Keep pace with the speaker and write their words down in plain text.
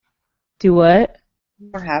Do what?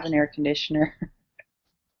 Or have an air conditioner.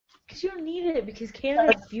 Because you don't need it, because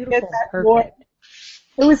Canada's beautiful and perfect.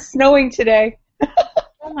 It was snowing today.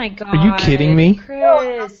 Oh my god. Are you kidding me?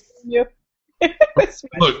 Chris.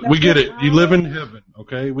 Look, we get it. You live in heaven,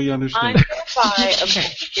 okay? We understand. I'm gonna buy. Okay,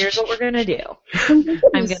 here's what we're gonna do. I'm gonna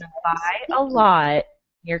buy a lot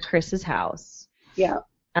near Chris's house. Yeah.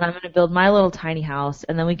 And I'm gonna build my little tiny house,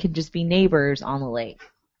 and then we can just be neighbors on the lake.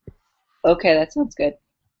 Okay, that sounds good.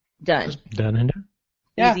 Done. Done and done.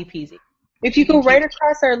 Yeah. Easy peasy. If you go right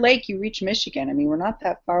across our lake, you reach Michigan. I mean, we're not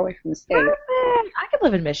that far away from the state. I could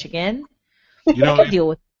live in Michigan. You know, I could deal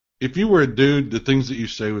with. if you were a dude, the things that you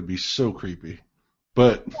say would be so creepy.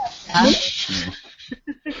 But I'm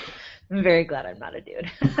very glad I'm not a dude.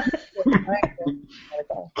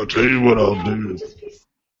 I'll tell you what I'll do. Just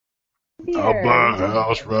be I'll here. buy a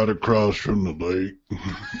house right across from the lake.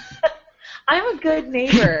 I'm a good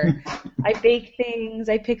neighbor. I bake things.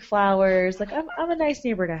 I pick flowers. Like I'm a nice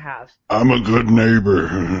neighbor to have. I'm a good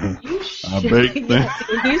neighbor. You I bake things.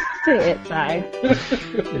 Yeah, you say it, Ty.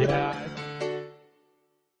 Yeah.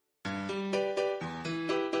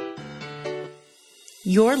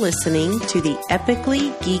 You're listening to the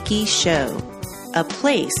Epically Geeky Show, a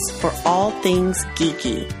place for all things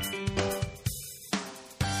geeky.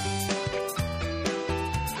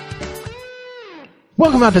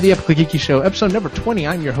 Welcome out to the Epically Geeky Show, episode number 20.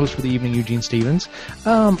 I'm your host for the evening, Eugene Stevens.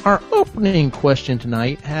 Our opening question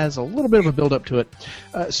tonight has a little bit of a build-up to it.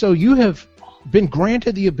 So you have been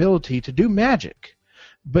granted the ability to do magic,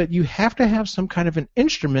 but you have to have some kind of an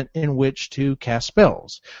instrument in which to cast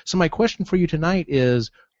spells. So my question for you tonight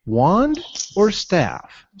is, wand or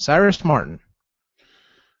staff? Cyrus Martin.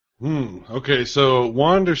 Okay, so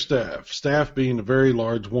wand or staff? Staff being a very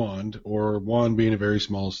large wand, or wand being a very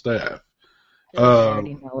small staff. I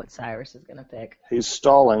already know what Cyrus is gonna pick. He's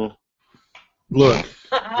stalling. Look,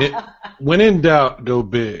 when in doubt, go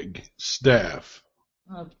big. Staff.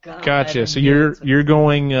 Oh God. Gotcha. So you're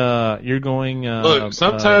going. Look,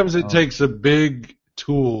 sometimes it takes a big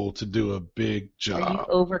tool to do a big Are job.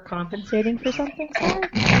 you overcompensating for something,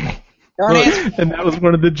 Cyrus? And that was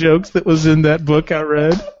one of the jokes that was in that book I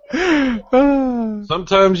read.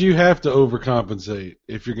 Sometimes you have to overcompensate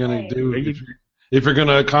if you're gonna if you're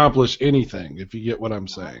gonna accomplish anything. If you get what I'm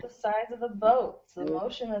saying. The size of the boat. It's the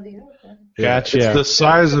motion of the ocean. Gotcha. It's the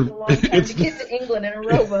size of. It's a long time to get to England in a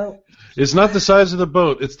rowboat. It's not the size of the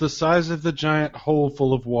boat. It's the size of the giant hole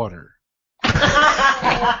full of water.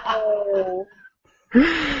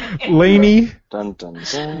 Laney, Dun, dun,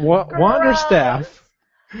 dun. wand or staff?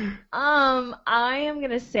 I am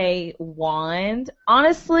gonna say wand.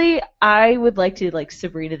 Honestly, I would like to like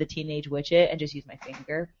Sabrina the Teenage Witch it and just use my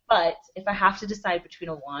finger. But if I have to decide between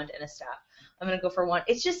a wand and a staff, I'm gonna go for wand.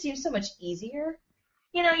 It just seems so much easier.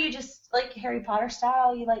 You know, you just like Harry Potter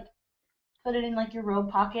style. You like put it in like your robe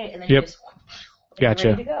pocket and then you just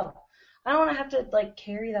Gotcha. ready to go. I don't want to have to like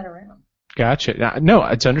carry that around. Gotcha. No,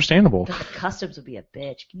 it's understandable. Because the customs would be a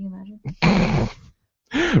bitch. Can you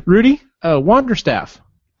imagine? Rudy, wand or staff?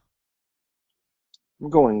 I'm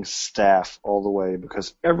going staff all the way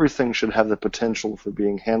because everything should have the potential for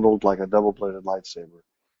being handled like a double-bladed lightsaber.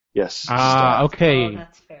 Yes. staff. Okay. Oh,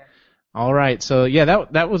 that's fair. All right. So yeah,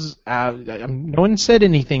 that was. No one said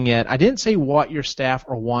anything yet. I didn't say what your staff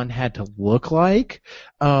or wand had to look like.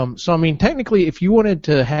 So I mean, technically, if you wanted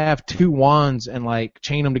to have two wands and like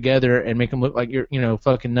chain them together and make them look like your,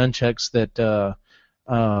 fucking nunchucks that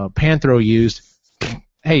Panthro used,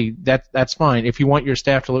 hey, that's fine. If you want your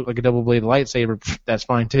staff to look like a double-bladed lightsaber, that's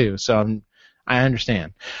fine too. So I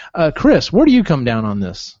understand. Chris, where do you come down on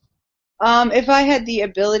this? If I had the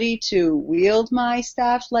ability to wield my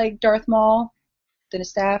staff like Darth Maul, then a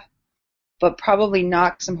staff, but probably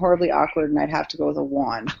not because I'm horribly awkward and I'd have to go with a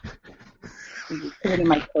wand. Put it in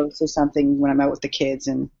my purse or something when I'm out with the kids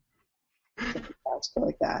and go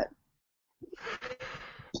like that.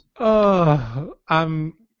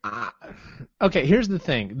 Okay, here's the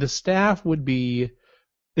thing. The staff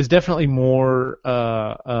is definitely more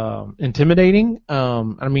intimidating.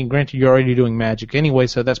 I mean, granted, you're already doing magic anyway,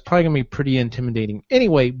 so that's probably going to be pretty intimidating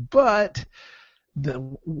anyway, but the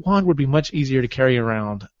wand would be much easier to carry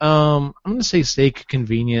around. I'm going to say sake of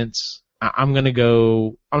convenience. I'm going to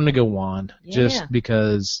go wand, just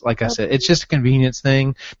because, like I said, it's just a convenience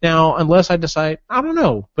thing. Now, unless I decide, I don't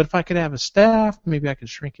know, but if I could have a staff, maybe I could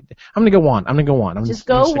shrink it down. I'm going to go wand. Just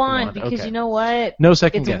go wand, because you know what? No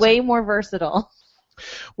second guessing. It's way more versatile.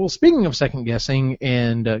 Well, speaking of second guessing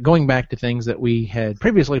and going back to things that we had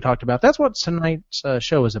previously talked about, that's what tonight's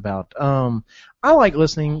show is about. I like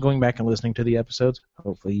going back and listening to the episodes.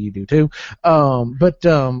 Hopefully you do too. But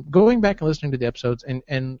going back and listening to the episodes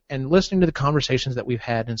and listening to the conversations that we've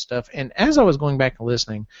had and stuff. And as I was going back and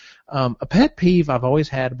listening, a pet peeve I've always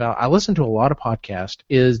had I listen to a lot of podcasts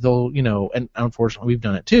is they'll, and unfortunately we've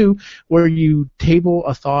done it too, where you table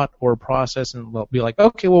a thought or a process and they'll be like,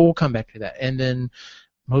 okay, well, we'll come back to that. And then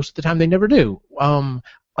most of the time they never do.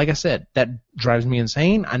 Like I said, that drives me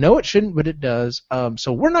insane. I know it shouldn't, but it does.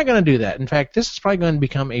 So we're not going to do that. In fact, this is probably going to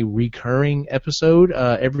become a recurring episode.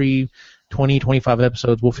 Every 20, 25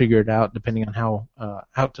 episodes, we'll figure it out depending on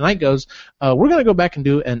how tonight goes. We're going to go back and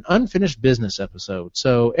do an unfinished business episode.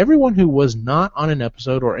 So everyone who was not on an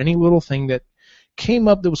episode or any little thing that came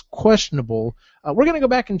up that was questionable, we're going to go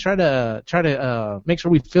back and try to make sure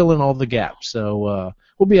we fill in all the gaps. So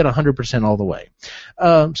we'll be at 100% all the way.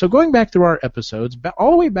 So going back through our episodes,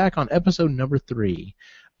 all the way back on episode number 3,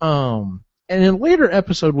 and in a later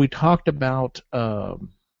episode we talked about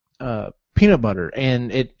peanut butter,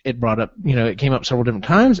 and it brought up, it came up several different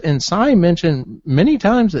times, and Cy mentioned many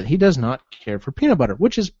times that he does not care for peanut butter,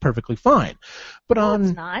 which is perfectly fine. But on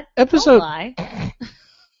it's not. episode, Don't lie.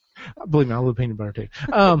 Believe me, I love peanut butter too.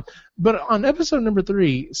 But on episode number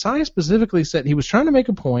 3, Cy specifically said he was trying to make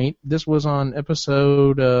a point. This was on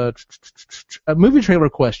episode movie trailer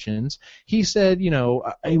questions. He said, he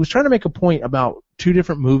was trying to make a point about 2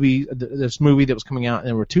 different movies, this movie that was coming out, and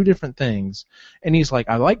there were 2 different things. And he's like,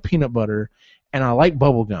 I like peanut butter and I like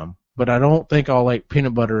bubble gum, but I don't think I'll like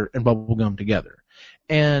peanut butter and bubble gum together.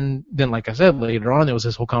 And then, like I said, later on, there was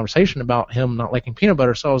this whole conversation about him not liking peanut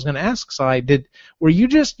butter. So I was going to ask Cy, were you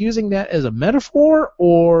just using that as a metaphor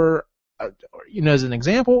or, as an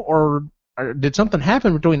example, or did something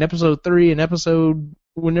happen between episode 3 and episode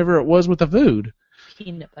whenever it was with the food?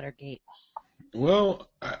 Peanut butter gate. Well,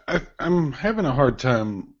 I'm having a hard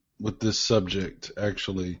time with this subject,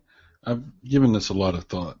 actually. I've given this a lot of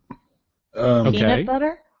thought. Okay. Peanut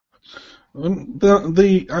butter? I've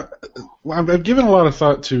given a lot of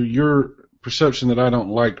thought to your perception that I don't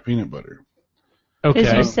like peanut butter. Because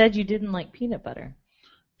Okay. you said you didn't like peanut butter.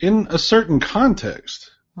 In a certain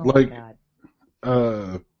context. Oh Like, my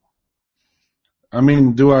God.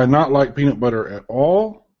 do I not like peanut butter at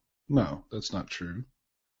all? No, that's not true.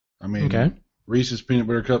 Okay. Reese's peanut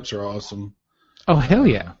butter cups are awesome. Oh, hell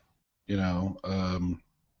yeah. A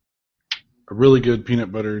really good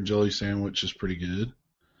peanut butter and jelly sandwich is pretty good.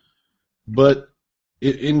 But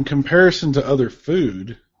in comparison to other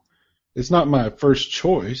food, it's not my first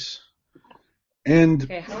choice. And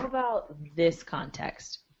Okay, how about this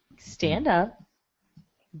context? Stand up,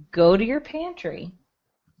 go to your pantry,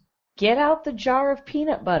 get out the jar of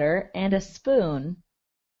peanut butter and a spoon,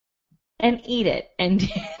 and eat it, and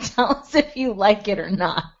tell us if you like it or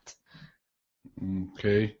not.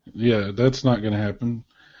 okay, yeah, that's not going to happen.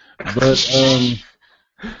 But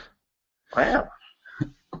Wow.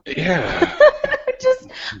 yeah.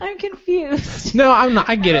 I'm confused. No, I'm not.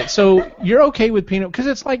 I get it. So you're okay with peanut, because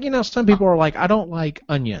it's like, some people are like, I don't like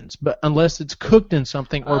onions, but unless it's cooked in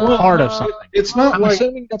something or part of something. It's not I'm like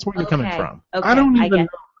assuming that's where you're coming from. Okay, I don't get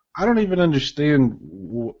even understand.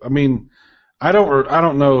 I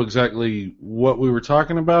don't know exactly what we were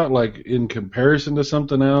talking about, like in comparison to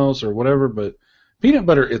something else or whatever. But peanut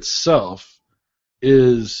butter itself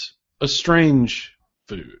is a strange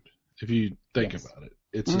food if you think Yes. about it.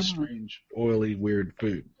 It's a strange, oily, weird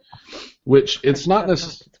food, which it's not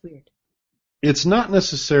It's weird. It's not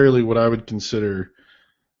necessarily what I would consider,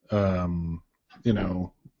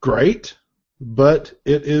 great, but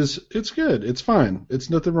it's good. It's fine. It's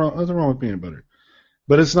nothing wrong with peanut butter.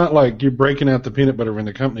 But it's not like you're breaking out the peanut butter when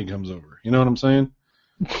the company comes over. You know what I'm saying?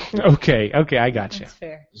 Okay, I got you. That's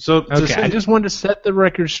fair. So Okay, I just wanted to set the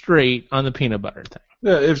record straight on the peanut butter thing.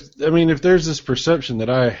 yeah, if there's this perception that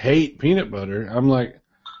I hate peanut butter, I'm like,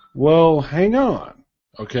 well, hang on,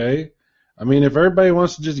 okay? If everybody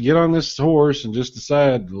wants to just get on this horse and just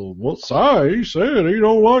decide, well, he said he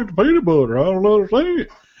don't like the peanut butter, I don't understand it.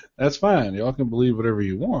 That's fine. Y'all can believe whatever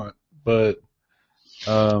you want, but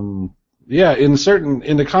in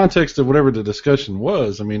the context of whatever the discussion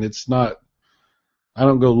was, it's not. I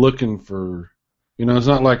don't go looking for, it's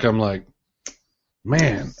not like I'm like,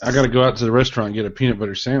 man, I got to go out to the restaurant and get a peanut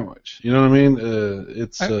butter sandwich. You know what I mean?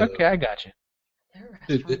 Okay, I got you. There are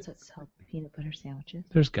restaurants that sell peanut butter sandwiches.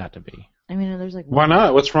 There's got to be. There's like. Why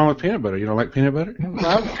not? What's wrong with peanut butter? You don't like peanut butter? I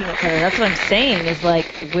love peanut butter. That's what I'm saying. Is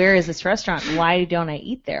like, where is this restaurant? Why don't I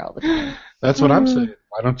eat there all the time? That's what I'm saying.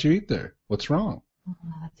 Why don't you eat there? What's wrong? Oh,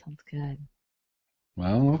 that sounds good.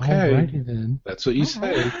 Well, okay. Alrighty then. That's what you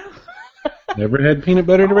say. Never had peanut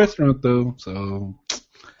butter at a restaurant, though, so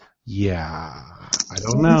yeah, I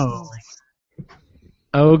don't know.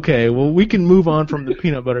 Okay, well, we can move on from the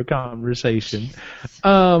peanut butter conversation.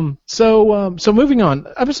 So moving on.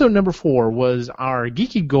 Episode number 4 was our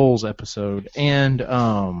Geeky Goals episode, and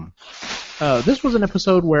this was an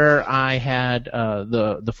episode where I had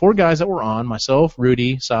the 4 guys that were on, myself,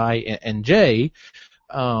 Rudy, Cy, and Jay,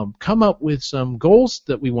 come up with some goals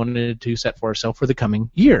that we wanted to set for ourselves for the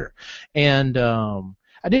coming year. And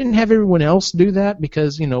I didn't have everyone else do that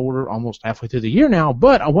because, we're almost halfway through the year now,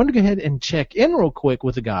 but I wanted to go ahead and check in real quick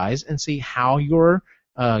with the guys and see how your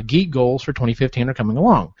geek goals for 2015 are coming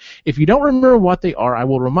along. If you don't remember what they are, I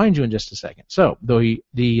will remind you in just a second. So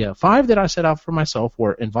the 5 that I set out for myself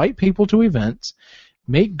were invite people to events,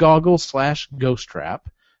 make goggles/ghost trap,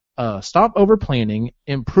 stop over-planning,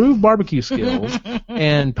 improve barbecue skills,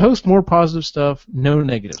 and post more positive stuff, no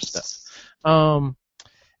negative stuff.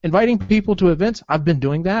 Inviting people to events, I've been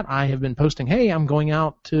doing that. I have been posting, hey, I'm going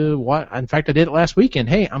out to watch. In fact, I did it last weekend.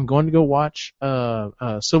 Hey, I'm going to go watch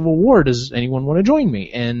Civil War. Does anyone want to join me?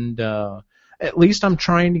 And at least I'm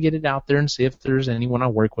trying to get it out there and see if there's anyone I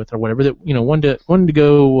work with or whatever that wanted to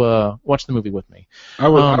go watch the movie with me. I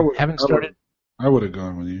would have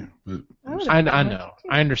gone with you, but I know.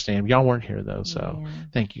 I understand. Y'all weren't here though, so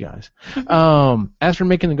thank you guys. As for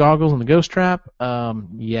making the goggles and the ghost trap,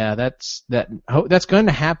 that's going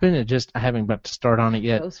to happen. I haven't got to start on it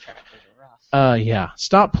yet. Ghost trap is rough. Yeah.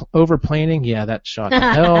 Stop over planning. Yeah, that shot to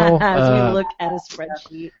hell. As we look at a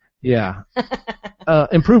spreadsheet. Yeah.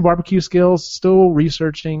 Improve barbecue skills. Still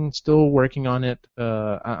researching. Still working on it.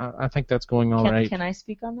 I think that's going all right. Can I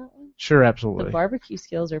speak on that one? Sure, absolutely. The barbecue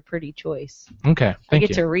skills are pretty choice. Okay, thank you. I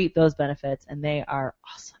get to reap those benefits, and they are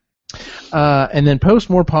awesome. And then post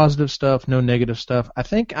more positive stuff, no negative stuff. I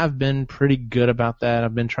think I've been pretty good about that.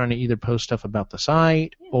 I've been trying to either post stuff about the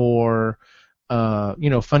site or,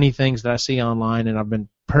 funny things that I see online, and I've been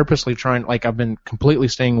purposely I've been completely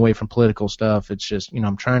staying away from political stuff. It's just,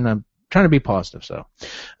 I'm trying to be positive. So,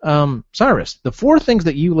 Cyrus, the 4 things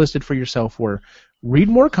that you listed for yourself were read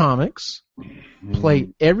more comics, play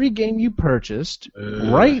every game you purchased,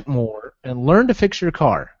 write more, and learn to fix your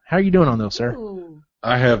car. How are you doing on those, sir? Ooh.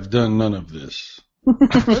 I have done none of this.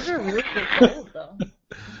 Those are really good goals, though.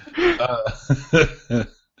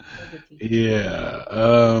 Yeah.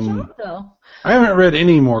 I haven't read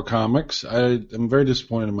any more comics. I am very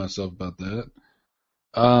disappointed in myself about that.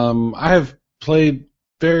 I have played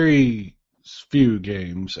very few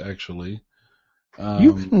games, actually.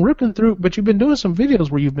 You've been ripping through, but you've been doing some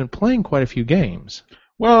videos where you've been playing quite a few games.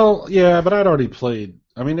 Well, yeah, but I'd already played.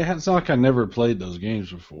 I mean, it's not like I never played those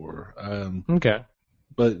games before. Okay.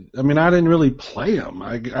 But, I mean, I didn't really play them.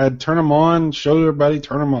 I'd turn them on, show everybody,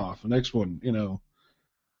 turn them off. The next one,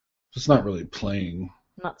 it's not really playing.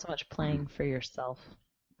 Not so much playing for yourself.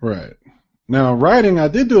 Right. Now, writing, I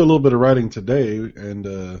did do a little bit of writing today, and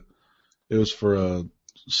it was for a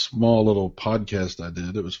small little podcast I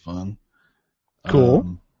did. It was fun.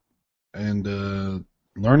 Cool. And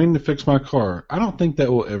learning to fix my car. I don't think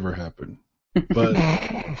that will ever happen. But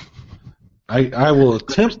I will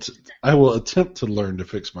attempt to learn to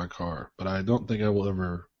fix my car, but I don't think I will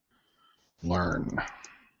ever learn.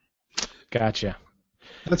 Gotcha.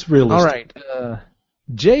 That's realistic. All right.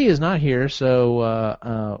 Jay is not here, so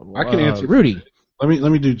I can answer. Rudy.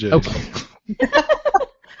 Let me do Jay. Okay.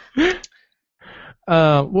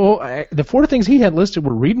 The 4 things he had listed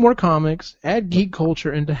were read more comics, add geek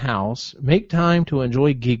culture into house, make time to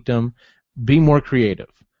enjoy geekdom, be more creative.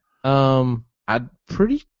 I'm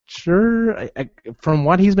pretty sure, from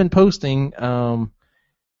what he's been posting,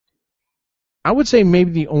 I would say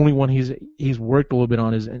maybe the only one he's worked a little bit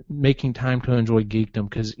on is making time to enjoy geekdom,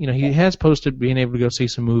 because he has posted being able to go see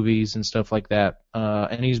some movies and stuff like that,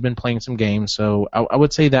 and he's been playing some games. So I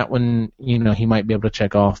would say that one he might be able to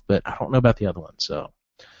check off, but I don't know about the other one. So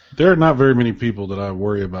there are not very many people that I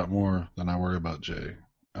worry about more than I worry about Jay.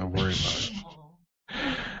 I worry about it.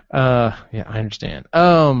 Yeah, I understand.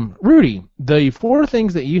 Rudy, the 4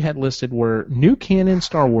 things that you had listed were new canon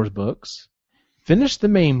Star Wars books, finish the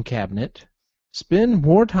MAME cabinet, spend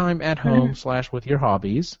more time at home / with your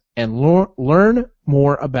hobbies, and learn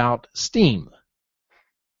more about Steam.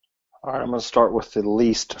 All right, I'm going to start with the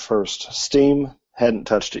least first. Steam, hadn't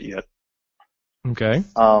touched it yet. Okay.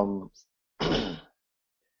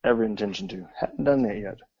 Every intention to. Hadn't done that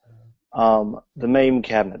yet. The MAME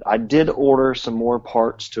cabinet. I did order some more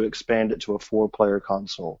parts to expand it to a 4-player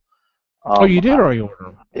console. You did already order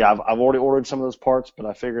them? Yeah, I've already ordered some of those parts, but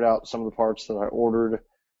I figured out some of the parts that I ordered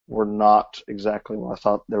were not exactly what I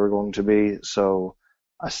thought they were going to be, so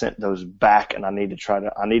I sent those back, and I need to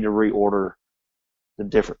reorder the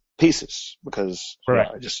different pieces because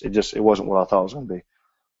it wasn't what I thought it was going to be.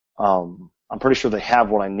 I'm pretty sure they have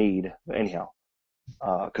what I need, but anyhow.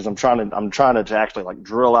 because I'm trying to actually like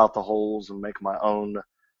drill out the holes and make my own,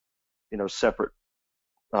 separate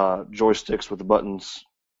joysticks with the buttons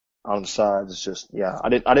on the sides. It's just, I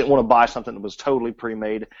didn't want to buy something that was totally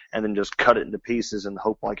pre-made and then just cut it into pieces and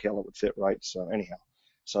hope like hell it would fit right. So anyhow,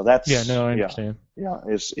 that's I understand.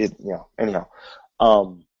 Anyhow,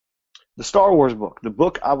 the Star Wars book, the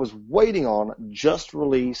book I was waiting on, just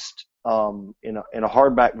released in a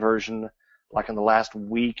hardback version, like in the last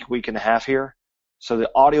week and a half here. So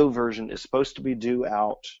the audio version is supposed to be due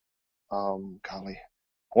out, I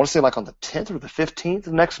want to say like on the 10th or the 15th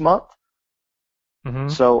of next month. Mm-hmm.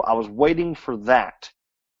 So I was waiting for that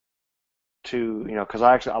to, because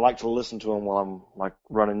I like to listen to them while I'm like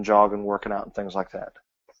running, jogging, working out, and things like that.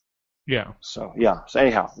 Yeah. So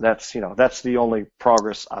anyhow, that's the only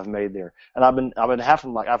progress I've made there. And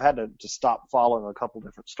I've had to stop following a couple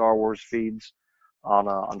different Star Wars feeds on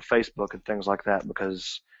Facebook and things like that,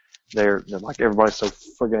 because they're like, everybody's so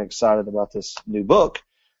friggin' excited about this new book,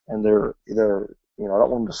 and they're I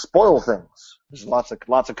don't want them to spoil things. There's lots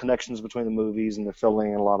of connections between the movies, and they're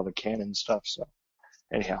filling in a lot of the canon stuff. So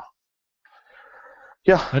anyhow,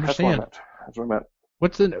 I understand. That's where I'm at.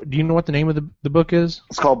 Do you know what the name of the book is?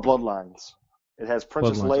 It's called Bloodlines. It has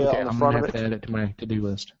Princess Leia okay, on the front of it. I'm gonna have to add it to my to-do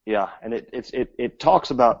list. Yeah, and it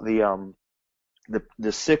talks about the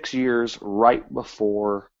 6 years right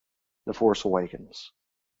before The Force Awakens.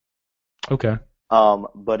 Okay.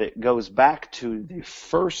 But it goes back to the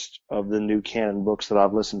first of the new canon books that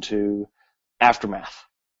I've listened to, Aftermath.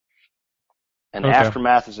 And Okay.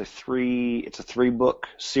 Aftermath is a 3-book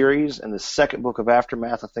series, and the second book of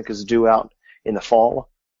Aftermath I think is due out in the fall.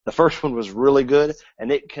 The first one was really good,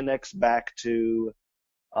 and it connects back to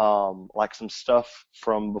like some stuff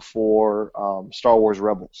from before Star Wars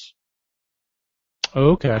Rebels.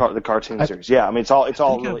 Okay. The cartoon series. Yeah, I mean it's all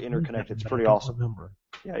really I've interconnected. It's but pretty I don't awesome. remember.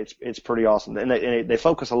 Yeah, it's pretty awesome, and they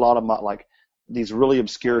focus a lot on like these really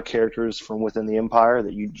obscure characters from within the Empire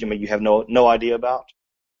that you have no idea about.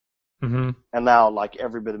 Mm-hmm. And now, like,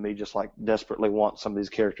 every bit of me just like desperately wants some of these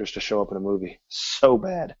characters to show up in a movie so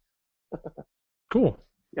bad. Cool.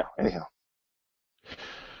 Yeah. Anyhow.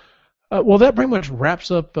 Well, that pretty much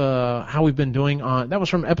wraps up how we've been doing on. That was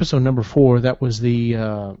from episode number 4. That was the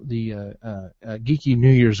Geeky New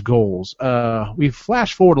Year's goals. We've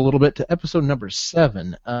flashed forward a little bit to episode number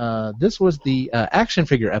 7. This was the action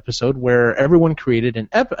figure episode where everyone created an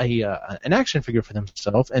action figure for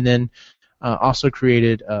themselves, and then also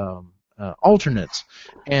created alternates.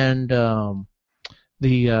 And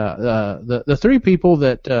the 3 people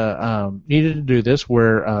that needed to do this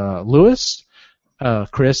were Lewis,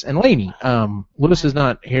 Chris, and Laney. Lewis is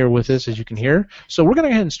not here with us, as you can hear, so we're going to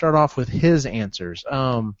go ahead and start off with his answers.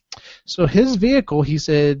 So his vehicle, he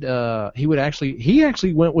said he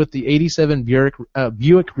actually went with the '87 Buick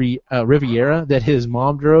Riviera that his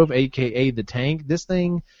mom drove, aka the tank. This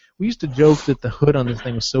thing, we used to joke that the hood on this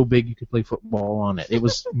thing was so big you could play football on it. It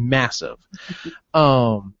was massive.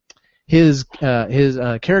 His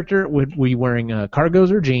character would be wearing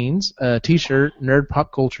cargos or jeans, a t-shirt, nerd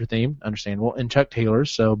pop culture theme, understandable, and Chuck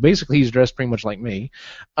Taylors. So basically, he's dressed pretty much like me,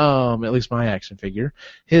 at least my action figure.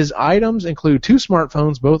 His items include 2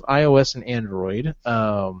 smartphones, both iOS and Android.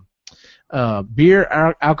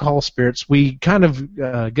 Beer, alcohol, spirits. We kind of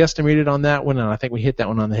guesstimated on that one, and I think we hit that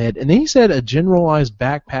one on the head. And then he said a generalized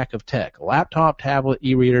backpack of tech: laptop, tablet,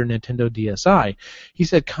 e-reader, Nintendo DSi. He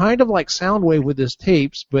said kind of like Soundwave with his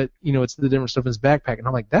tapes, but it's the different stuff in his backpack. And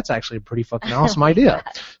I'm like, that's actually a pretty fucking awesome idea.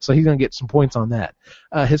 So he's gonna get some points on that.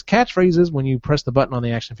 His catchphrases when you press the button on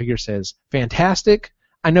the action figure says "Fantastic,"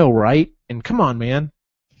 "I know, right?" and "Come on, man."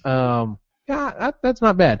 Yeah, that's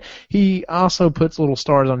not bad. He also puts little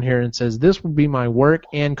stars on here and says, this would be my work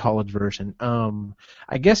and college version.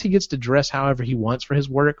 I guess he gets to dress however he wants for his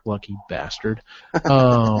work. Lucky bastard.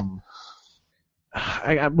 I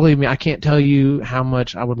believe me, I can't tell you how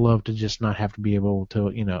much I would love to just not have to be able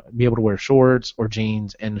to, wear shorts or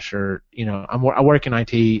jeans and a shirt. I work in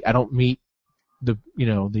IT. I don't meet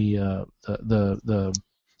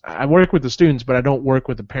I work with the students, but I don't work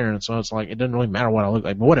with the parents, so it's like it doesn't really matter what I look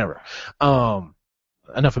like, but whatever.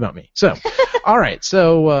 Enough about me. So, all right.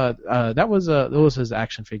 So that was his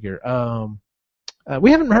action figure. We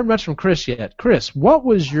haven't heard much from Chris yet. Chris, what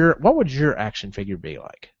would your action figure be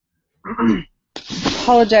like?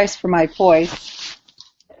 Apologize for my voice.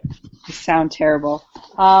 I sound terrible.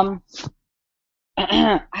 I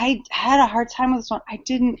had a hard time with this one. I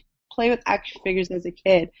didn't play with action figures as a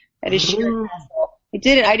kid. I had a sheer castle. I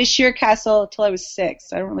had a sheer castle until I was 6.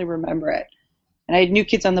 So I don't really remember it. And I had New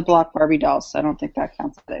Kids on the Block Barbie dolls, so I don't think that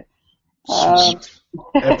counts either. I'll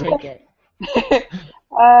take it.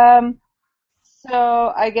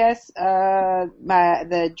 So I guess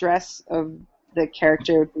the dress of the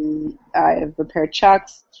character would be I have a pair of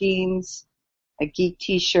Chucks, jeans, a geek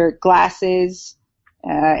T-shirt, glasses,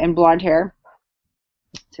 and blonde hair.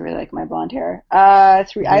 So I really like my blonde hair.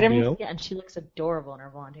 3 items. deal. Yeah, and she looks adorable in her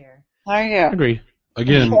blonde hair. There you go. Agree.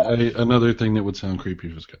 Again, another thing that would sound creepy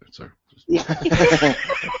if it was good. Sorry. Yeah.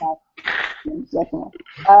 Definitely.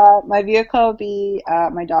 My vehicle would be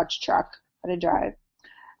my Dodge truck that I drive.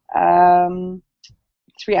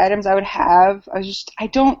 3 items I would have. I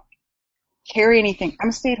don't carry anything. I'm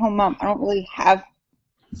a stay-at-home mom. I don't really have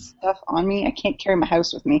stuff on me. I can't carry my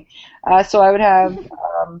house with me. So I would have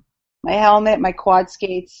my helmet, my quad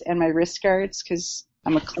skates, and my wrist guards because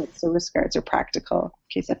I'm a clerk, so wrist guards are practical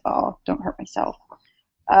in case I fall. Don't hurt myself.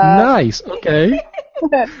 Nice. Okay.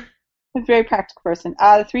 I'm a very practical person.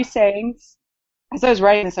 The 3 sayings. As I was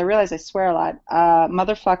writing this, I realized I swear a lot.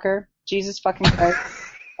 Motherfucker, Jesus fucking Christ,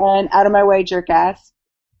 and out of my way, jerk ass.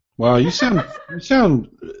 Wow, you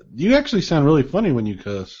actually sound really funny when you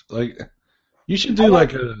cuss. Like, you should do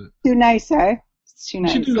like a Too nice, eh? It's too you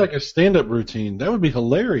nice. should do like a stand-up routine. That would be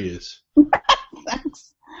hilarious.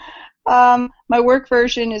 Thanks. My work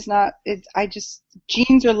version is not.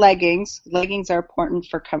 Jeans or leggings. Leggings are important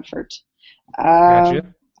for comfort.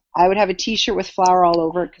 Gotcha. I would have a T-shirt with flour all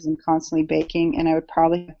over it because I'm constantly baking, and I would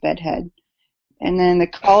probably have bedhead. And then the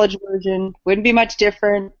college version wouldn't be much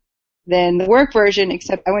different than the work version,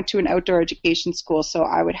 except I went to an outdoor education school, so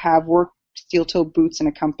I would have work steel-toe boots and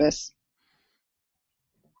a compass.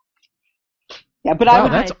 Yeah, but Wow,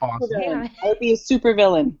 that's awesome. Yeah. I would be a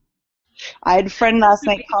supervillain. I had a friend last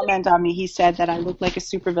night comment on me. He said that I looked like a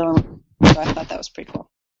supervillain, so I thought that was pretty cool.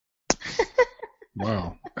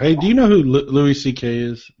 Wow. Hey, do you know who Louis C.K.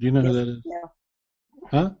 is? Do you know who that is? Yeah.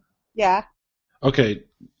 Huh? Yeah. Okay.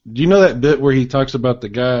 Do you know that bit where he talks about the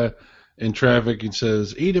guy in traffic and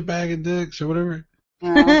says, "Eat a bag of dicks" or whatever?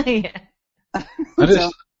 Yeah.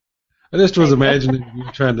 I just was imagining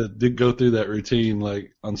you trying to go through that routine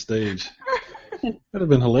like on stage. That'd have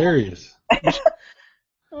been hilarious.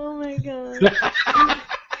 Oh my god.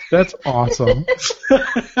 That's awesome.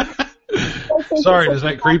 Sorry, is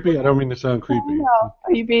that creepy? I don't mean to sound creepy. No.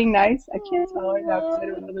 Are you being nice? I can't tell right now because I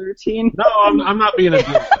don't know the routine. No, I'm not being a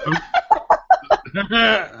dick.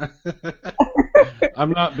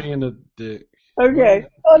 I'm not being a dick. Okay.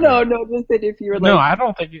 Oh no, just that if you were like. No, I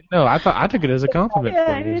don't think. No, I took it as a compliment Yeah,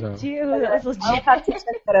 for I you. did So. too. That was I'll legit. have to check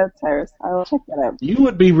that out, Cyrus. I will check that out. You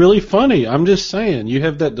would be really funny. I'm just saying. You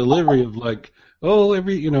have that delivery of like, oh,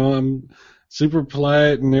 I'm super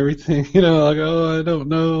polite and everything. Like, oh, I don't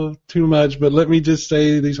know too much, but let me just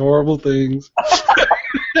say these horrible things.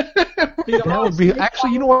 That would be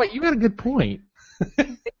actually. You know what? You got a good point. It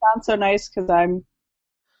sounds so nice because I'm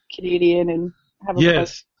Canadian and have a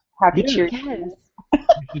Yes. happy Yeah. cheer. Yes.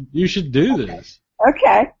 You should do this.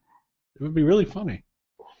 Okay. It would be really funny.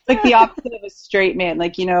 It's like the opposite of a straight man.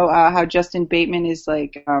 Like, how Justin Bateman is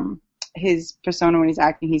like, his persona when he's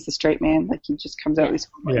acting, he's the straight man. Like, he just comes out with his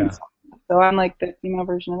Yeah. So I'm like the female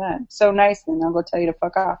version of that. So nice, then I'll go tell you to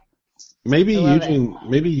fuck off. Maybe I love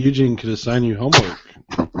Eugene could assign you homework.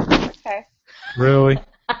 Okay. Really?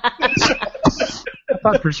 I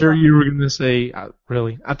thought for sure you were going to say.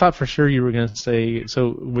 Really? I thought for sure you were going to say.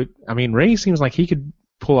 So, Ray seems like he could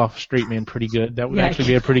pull off straight man pretty good. That would Yeah, actually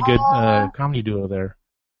be a pretty good comedy duo there.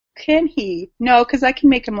 Can he? No, because I can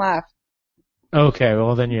make him laugh. Okay,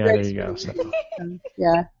 well then, yeah, there you go. So.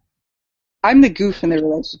 Yeah. I'm the goof in the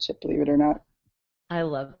relationship, believe it or not. I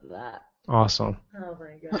love that. Awesome. Oh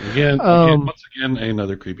my god. Again, once again,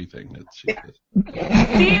 another creepy thing that she does.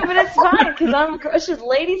 See, but it's fine because it's just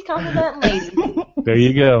ladies compliment ladies. There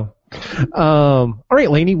you go. All right,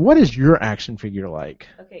 Lainey, what is your action figure like?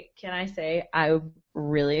 Okay, can I say I'm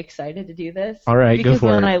really excited to do this? All right, go because for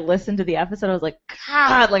when it. I listened to the episode, I was like,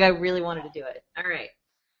 God, like I really wanted to do it. All right.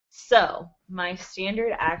 So my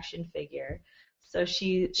standard action figure. So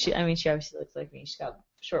she obviously looks like me. She's got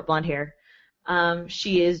short blonde hair.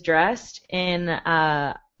 She is dressed in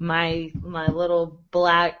my little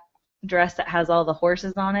black dress that has all the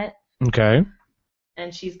horses on it, Okay.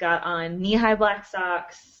 and she's got on knee-high black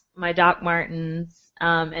socks, my Doc Martens,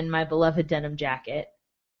 and my beloved denim jacket.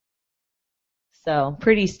 So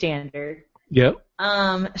pretty standard. Yep.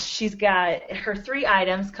 She's got her 3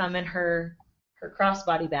 items come in her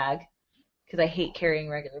crossbody bag because I hate carrying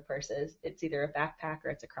regular purses. It's either a backpack or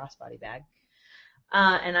it's a crossbody bag.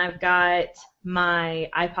 And I've got my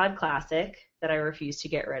iPod Classic that I refuse to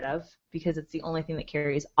get rid of because it's the only thing that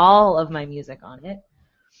carries all of my music on it.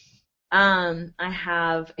 I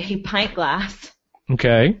have a pint glass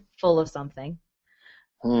Okay. full of something.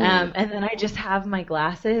 And then I just have my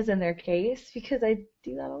glasses in their case because I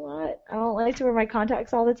do that a lot. I don't like to wear my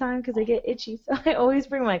contacts all the time because I get itchy, so I always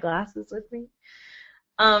bring my glasses with me.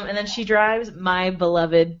 And then she drives my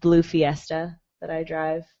beloved blue Fiesta that I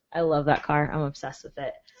drive. I love that car. I'm obsessed with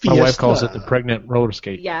it. My wife calls it the pregnant roller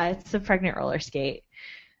skate. Yeah, it's a pregnant roller skate.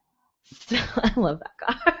 So I love that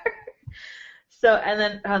car. So, and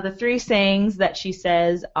then the 3 sayings that she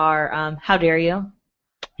says are, how dare you?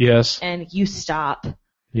 Yes. And you stop.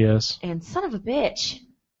 Yes. And son of a bitch.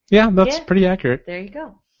 Yeah, that's pretty accurate. There you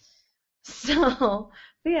go. So,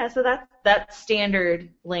 so that's standard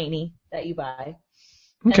Laney that you buy.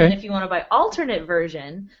 Okay. And then if you want to buy alternate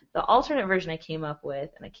version, the alternate version I came up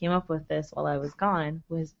with, and I came up with this while I was gone,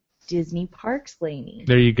 was Disney Parks Laney.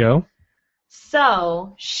 There you go.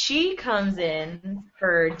 So she comes in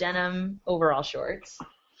her denim overall shorts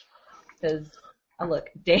because I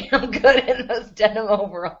look damn good in those denim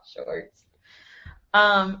overall shorts.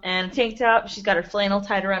 And a tank top. She's got her flannel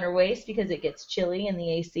tied around her waist because it gets chilly in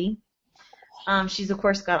the AC. She's of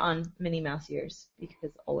course got on Minnie Mouse ears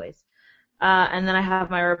because always. And then I have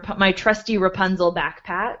my trusty Rapunzel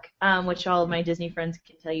backpack, which all of my Disney friends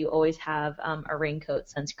can tell you always have a raincoat,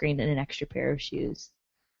 sunscreen, and an extra pair of shoes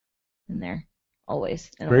in there, always.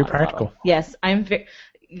 Very practical. Bottle. Yes,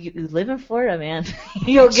 you live in Florida, man.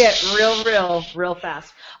 You'll get real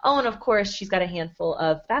fast. Oh, and of course, she's got a handful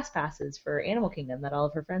of fast passes for Animal Kingdom that all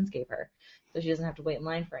of her friends gave her, so she doesn't have to wait in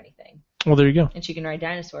line for anything. Well, there you go. And she can ride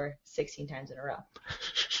Dinosaur 16 times in a row,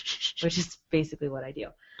 which is basically what I do.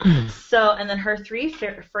 So, and then her 3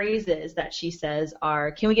 phrases that she says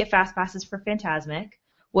are, can we get fast passes for Fantasmic?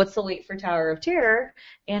 What's the wait for Tower of Terror?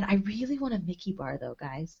 And I really want a Mickey bar, though,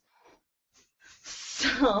 guys.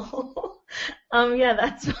 So,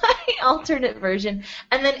 that's my alternate version.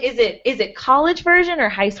 And then is it college version or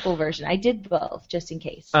high school version? I did both, just in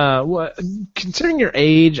case. Well, considering your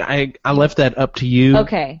age, I left that up to you.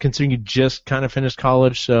 Okay. Considering you just kind of finished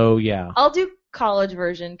college, so yeah. I'll do college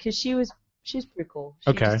version because she's pretty cool. She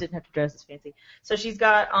Okay. just didn't have to dress as fancy. So she's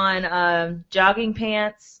got on jogging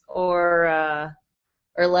pants or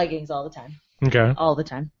leggings all the time. Okay. All the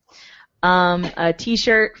time. A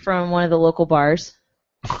T-shirt from one of the local bars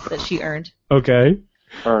that she earned Okay.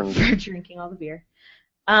 Earned. for drinking all the beer.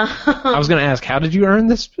 I was going to ask, how did you earn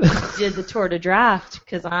this? Did the Tour de Draft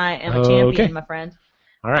because I am a Oh, champion, okay. my friend.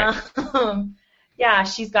 All right.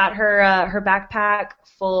 She's got her backpack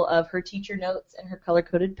full of her teacher notes and her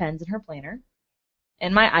color-coded pens and her planner,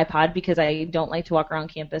 and my iPod because I don't like to walk around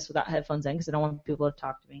campus without headphones in because I don't want people to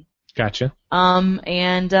talk to me. Gotcha.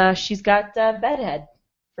 And she's got bedhead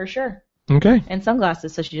for sure Okay. and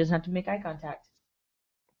sunglasses so she doesn't have to make eye contact.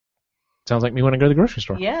 Sounds like me when I go to the grocery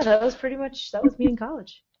store. Yeah, that was me in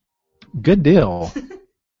college. Good deal.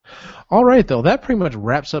 All right, though. That pretty much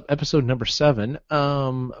wraps up episode number 7.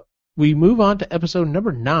 We move on to episode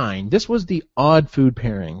number 9. This was the odd food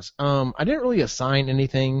pairings. I didn't really assign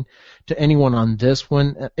anything to anyone on this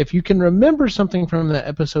one. If you can remember something from that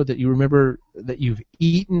episode that you remember that you've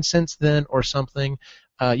eaten since then or something,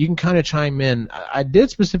 you can kind of chime in. I did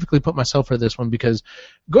specifically put myself for this one because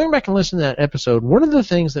going back and listening to that episode, one of the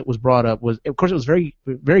things that was brought up was, of course, it was very,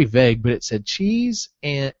 very vague, but it said cheese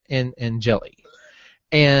and jelly.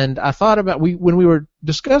 And I thought about when we were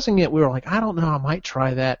discussing it, we were like, I don't know, I might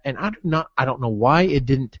try that, and I don't know why it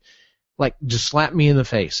didn't just slap me in the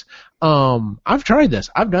face. I've tried this,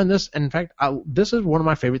 I've done this, and in fact, this is one of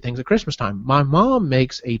my favorite things at Christmas time. My mom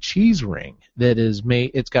makes a cheese ring that is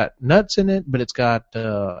made. It's got nuts in it, but it's got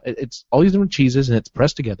it's all these different cheeses, and it's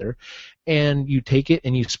pressed together. And you take it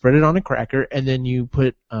and you spread it on a cracker, and then you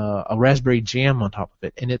put a raspberry jam on top of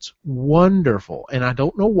it, and it's wonderful. And I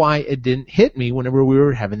don't know why it didn't hit me whenever we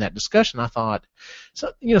were having that discussion. I thought,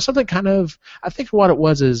 something kind of. I think what it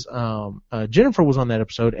was is Jennifer was on that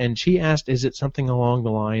episode, and she asked, "Is it something along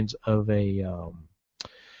the lines of a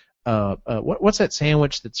what's that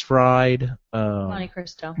sandwich that's fried?" Monte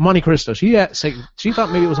Cristo. Monte Cristo. She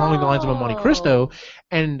thought maybe it was along the lines of a Monte Cristo,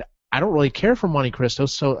 and I don't really care for Monte Cristo,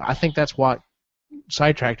 so I think that's what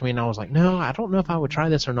sidetracked me, and I was like, no, I don't know if I would try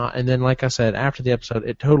this or not. And then, like I said, after the episode,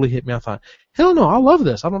 it totally hit me. I thought, hell no, I love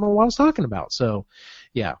this. I don't know what I was talking about. So,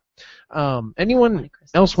 yeah. Anyone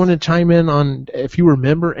else want to chime in on if you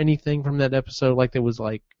remember anything from that episode? Like there was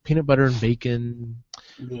like peanut butter and bacon,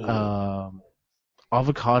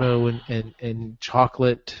 avocado and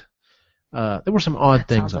chocolate. There were some odd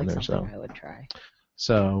things on there. So I would try.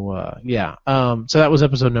 So yeah. So that was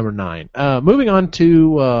episode number 9. Moving on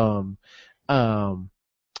to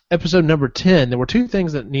episode number 10. There were 2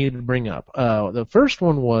 things that needed to bring up. The first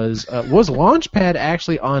one was Launchpad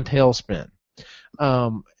actually on Tailspin?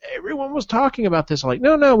 everyone was talking about this. Like,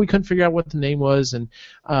 no, we couldn't figure out what the name was, and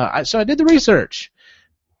so I did the research.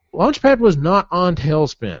 Launchpad was not on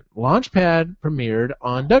Tailspin. Launchpad premiered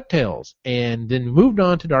on DuckTales and then moved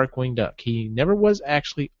on to Darkwing Duck. He never was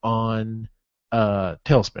actually on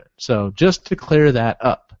Tailspin. So just to clear that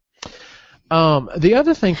up. The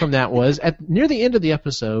other thing from that was near the end of the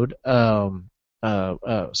episode, Sai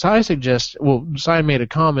made a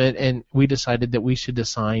comment, and we decided that we should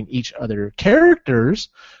assign each other characters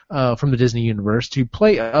from the Disney universe to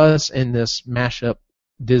play us in this mashup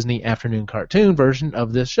Disney afternoon cartoon version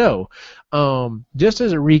of this show. Just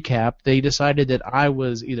as a recap, they decided that I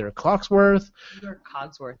was either Cogsworth,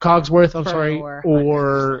 I'm sorry,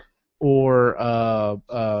 or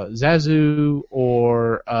Zazu,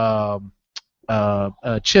 or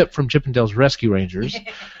Chip from Chip and Dale's Rescue Rangers.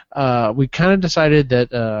 We kind of decided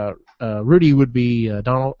that Rudy would be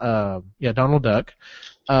Donald Duck.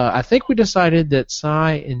 I think we decided that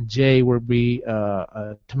Sai and Jay would be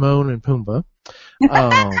Timon and Pumbaa.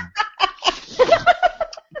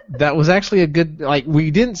 That was actually a good,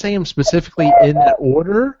 we didn't say them specifically in that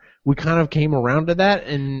order. We kind of came around to that,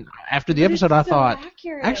 and after the episode, I thought,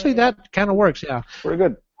 actually, that kind of works, yeah. Pretty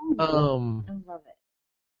good. I love it.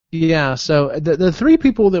 Yeah, so the three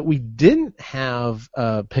people that we didn't have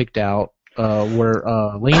picked out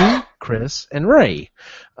were Lainey, Chris, and Ray.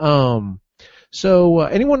 So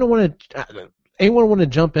anyone want to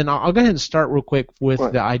jump in? I'll go ahead and start real quick with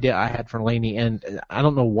the idea I had for Lainey, and I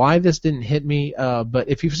don't know why this didn't hit me, but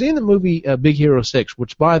if you've seen the movie Big Hero 6,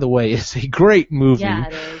 which by the way is a great movie, yeah,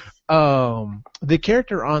 it is. The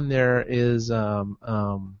character on there is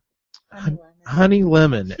Honey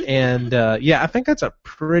Lemon, and I think that's a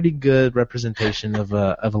pretty good representation of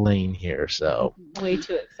Elaine here. So way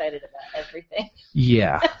too excited about everything.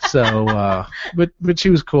 Yeah. So, but she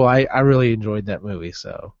was cool. I really enjoyed that movie.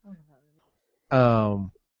 So,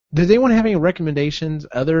 does anyone have any recommendations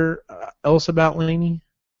else about Lainey?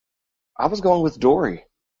 I was going with Dory.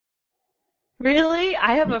 Really?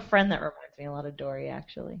 I have a friend that reminds me a lot of Dory,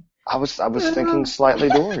 actually. I was thinking slightly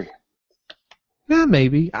Dory. Yeah,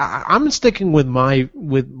 maybe. I'm sticking with my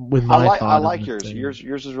thought. I like yours.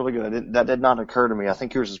 Yours is really good. That did not occur to me. I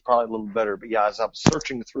think yours is probably a little better. But yeah, as I'm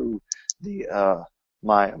searching through the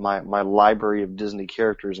my library of Disney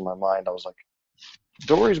characters in my mind, I was like,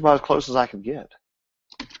 Dory's about as close as I could get.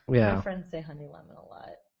 Yeah. My friends say Honey Lemon a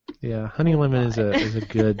lot. Yeah, Honey Lemon is a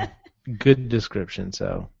good description.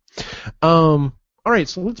 So, all right.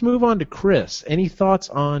 So let's move on to Chris. Any thoughts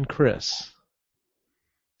on Chris?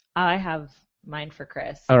 I have mine for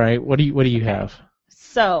Chris. All right. What do you have?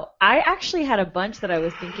 So I actually had a bunch that I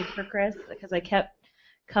was thinking for Chris because I kept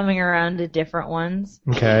coming around to different ones.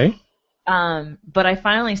 Okay. But I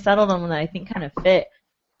finally settled on one that I think kind of fit.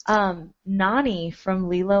 Nani from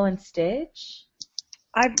Lilo and Stitch.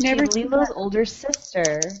 I've never She's seen Lilo's that. older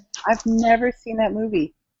sister. I've never seen that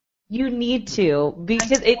movie. You need to,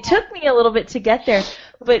 because it took me a little bit to get there,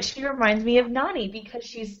 but she reminds me of Nani because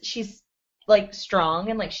she's like strong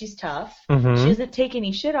and like she's tough. Mm-hmm. She doesn't take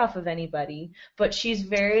any shit off of anybody, but she's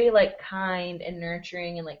very like kind and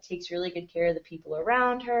nurturing and like takes really good care of the people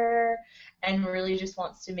around her and really just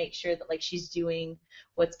wants to make sure that like she's doing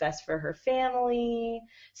what's best for her family.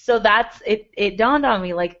 So that's it dawned on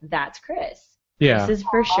me like that's Chris. Yeah. This is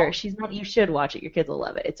for sure. She's not. You should watch it. Your kids will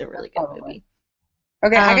love it. It's a really good movie.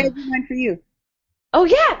 Okay, I gotta do mine for you. Oh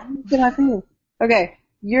yeah. Do mine for you. Okay,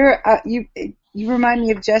 you remind me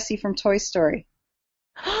of Jessie from Toy Story.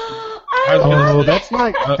 Oh, that's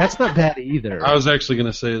not bad either. I was actually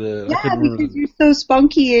going to say that. Yeah, because you're so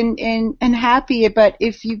spunky and happy, but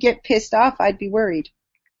if you get pissed off, I'd be worried.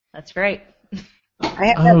 That's great.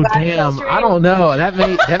 Oh damn! I don't know.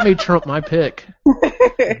 That may trump my pick.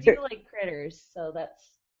 I do like critters, so that's.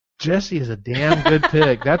 Jessie is a damn good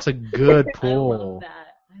pick. That's a good pull.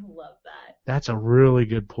 I love that. That's a really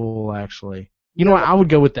good pull, actually. You know what? I would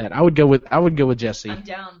go with that. I would go with Jessie. I'm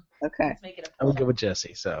down. Okay. Let's make it a I would go with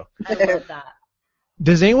Jessie. So. I love that.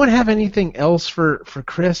 Does anyone have anything else for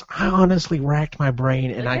Chris? I honestly racked my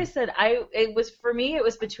brain, and I said, it was for me. It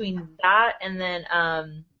was between that and then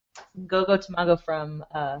Gogo Tamago from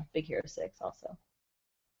Big Hero 6 also.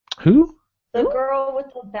 Who? The girl with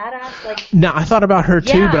the badass like. No, I thought about her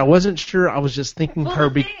too, Yeah. but I wasn't sure. I was just thinking her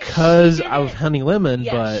because I was Honey Lemon,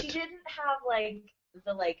 Yeah, but she didn't have like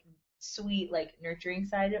the like sweet like nurturing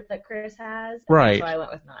side that Chris has. Right. So I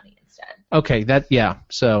went with Nani instead. okay,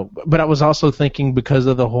 So, but I was also thinking because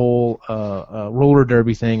of the whole roller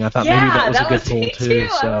derby thing, I thought maybe that was a good pull me too.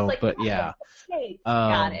 I So, was like, but oh, yeah. okay,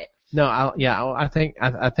 got it. No, I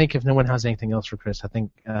think if no one has anything else for Chris, I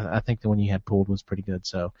think the one you had pulled was pretty good.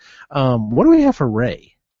 So, what do we have for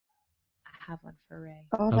Ray? I have one for Ray.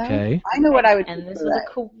 Oh, Okay. I know what I would And do this for was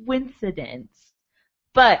that. a coincidence.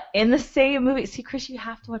 But in the same movie, see, Chris, you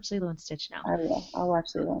have to watch Lilo and Stitch now. I will. I'll watch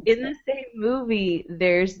Lilo. In the same movie,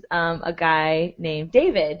 there's a guy named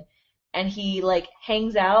David, and he like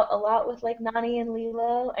hangs out a lot with like Nani and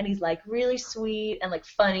Lilo, and he's like really sweet and like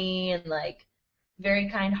funny and like very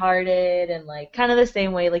kind-hearted and like kind of the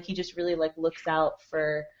same way, like he just really like looks out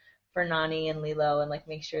for Nani and Lilo and like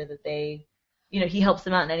makes sure that they, you know, he helps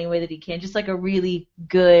them out in any way that he can, just like a really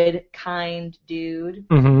good, kind dude.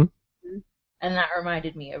 Mm-hmm. And that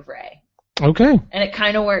reminded me of Ray. Okay. And it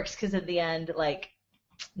kind of works because at the end, like,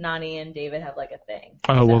 Nani and David have, like, a thing.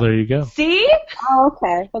 Oh, well, there you go. See? Oh,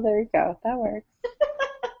 okay. Well, there you go. That works.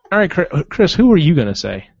 All right, Chris, who were you going to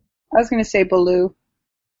say? I was going to say Baloo.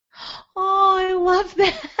 Oh, I love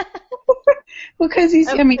that. Because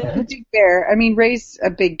he's a big bear. I mean, Ray's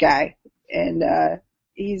a big guy. And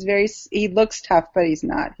he looks tough, but he's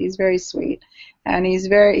not. He's very sweet. And he's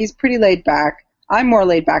pretty laid back. I'm more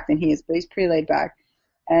laid back than he is, but he's pretty laid back.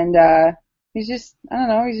 And he's just, I don't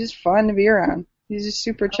know, he's just fun to be around. He's just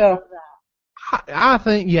super chill. I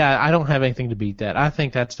think, yeah, I don't have anything to beat that. I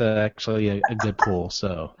think that's actually a good pull,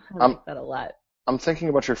 so. I like that a lot. I'm thinking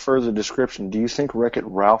about your further description. Do you think Wreck-It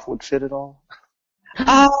Ralph would fit at all?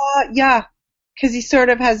 Yeah. Because he sort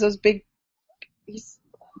of has those big, he's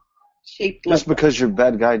shaped Just like, because you're a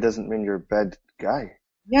bad guy doesn't mean you're a bad guy.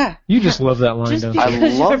 yeah. You just love that line, Just don't you? I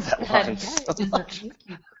because love you're that a bad line guy so doesn't much. make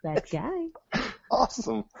you a bad guy.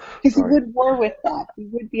 Awesome. Because he Sorry. would war with that. He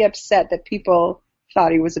would be upset that people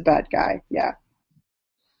thought he was a bad guy. Yeah.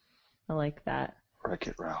 I like that.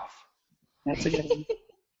 Wreck-It Ralph. That's a good one.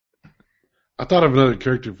 I thought of another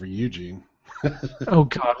character for Eugene. Oh,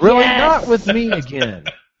 God, really? Yes! Not with me again.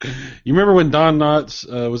 You remember when Don Knotts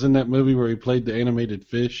was in that movie where he played the animated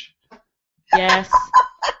fish? Yes.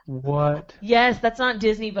 What? Yes, that's not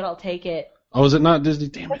Disney, but I'll take it. Oh, is it not Disney?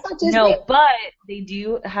 Damn it. That's not Disney. No, but they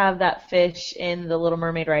do have that fish in the Little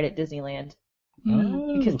Mermaid ride at Disneyland.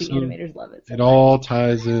 Oh, Because the so animators love it. So it all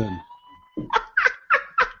ties in.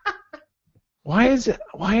 Why is it?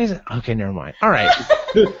 Okay, never mind. All right.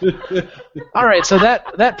 All right, so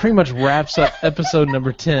that pretty much wraps up episode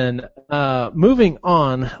number 10. Moving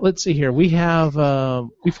on, let's see here. We have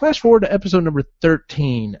we flash forward to episode number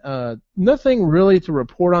 13. Nothing really to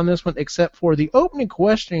report on this one except for the opening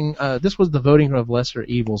question. This was the voting of lesser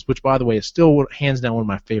evils, which, by the way, is still hands down one of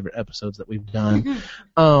my favorite episodes that we've done.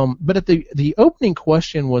 But at the opening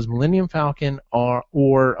question was Millennium Falcon or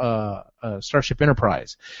Starship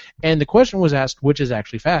Enterprise, and the question was asked which is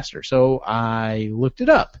actually faster. So I looked it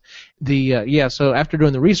up. So after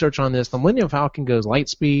doing the research on this, the Millennium Falcon goes light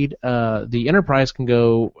speed. The Enterprise can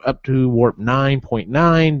go up to warp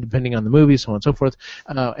 9.9, depending on the movie, so on and so forth.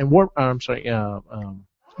 And warp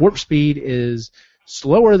speed is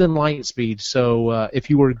slower than light speed. So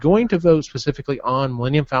if you were going to vote specifically on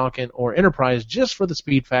Millennium Falcon or Enterprise just for the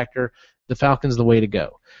speed factor, the Falcon's the way to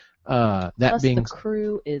go. Plus, the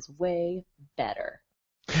crew is way better.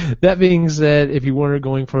 That being said, if you were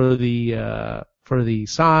going for the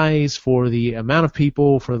size, for the amount of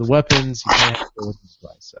people, for the weapons, you kind of have to go with this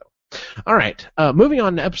price. So, all right, moving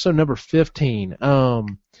on to episode number 15.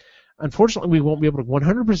 Unfortunately, we won't be able to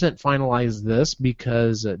 100% finalize this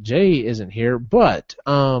because Jay isn't here. But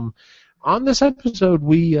on this episode,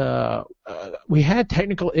 we had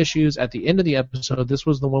technical issues at the end of the episode. This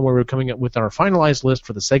was the one where we were coming up with our finalized list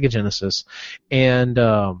for the Sega Genesis, and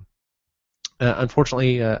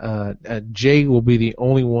unfortunately, Jay will be the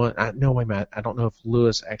only one. No, wait a minute. I don't know if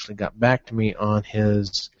Lewis actually got back to me on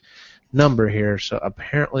his number here. So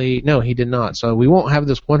apparently, no, he did not. So we won't have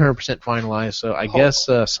this 100% finalized. So I guess,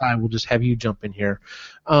 Sai, we'll just have you jump in here.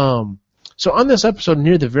 So on this episode,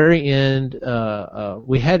 near the very end,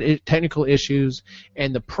 we had technical issues,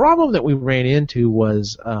 and the problem that we ran into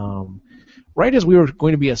was right as we were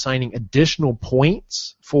going to be assigning additional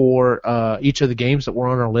points for each of the games that were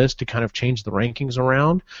on our list to kind of change the rankings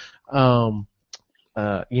around.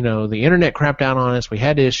 The internet crapped out on us. We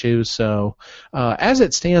had issues. So as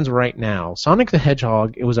it stands right now, Sonic the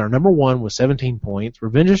Hedgehog, it was our number one with 17 points.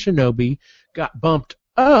 Revenge of Shinobi got bumped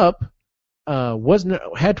up.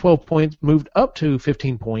 Had 12 points, moved up to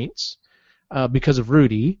 15 points because of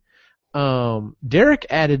Rudy. Derek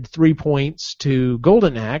added 3 points to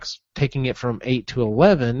Golden Axe, taking it from 8 to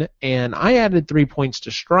 11, and I added 3 points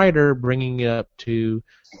to Strider, bringing it up to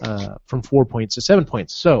from 4 points to 7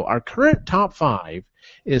 points. So our current top 5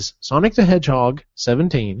 is Sonic the Hedgehog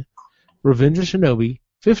 17, Revenge of Shinobi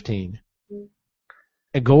 15,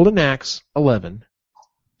 and Golden Axe 11,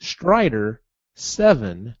 Strider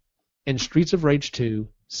 7, and Streets of Rage 2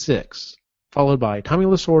 6, followed by Tommy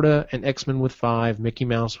Lasorda and X-Men with 5, Mickey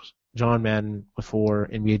Mouse John Madden with 4,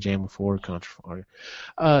 NBA Jam with 4, Contra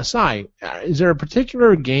 4. Sai, is there a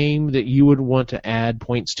particular game that you would want to add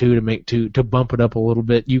points to make to bump it up a little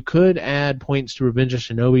bit? You could add points to Revenge of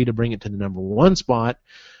Shinobi to bring it to the number 1 spot.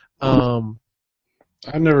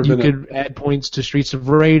 I've never You been. could add points to Streets of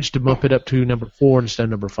Rage to bump it up to number 4 instead of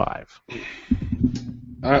number 5.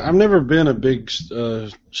 I've never been a big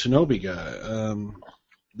Shinobi guy.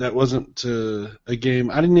 That wasn't a game.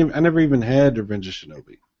 I never even had Revenge of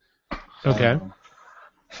Shinobi. Okay.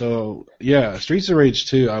 So yeah, Streets of Rage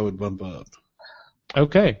 2 I would bump up.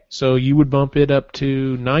 Okay, so you would bump it up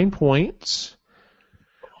to 9 points,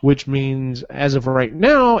 which means as of right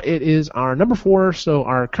now, it is our number 4. So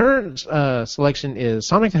our current selection is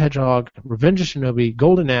Sonic the Hedgehog, Revenge of Shinobi,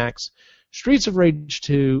 Golden Axe, Streets of Rage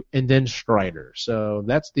 2, and then Strider. So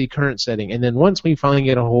that's the current setting. And then once we finally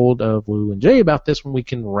get a hold of Lou and Jay about this one, we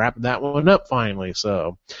can wrap that one up finally.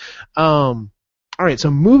 So, all right, so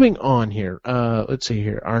moving on here. Let's see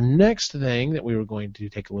here. Our next thing that we were going to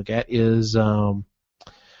take a look at is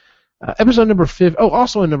episode number 5. Oh,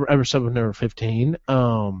 also episode number 15.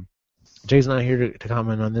 Jay's not here to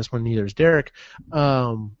comment on this one, neither is Derek.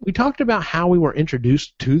 We talked about how we were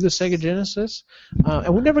introduced to the Sega Genesis,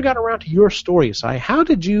 and we never got around to your story, Si. How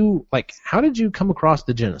did you come across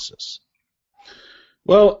the Genesis?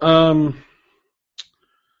 Well,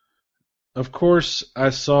 of course,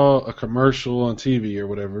 I saw a commercial on TV or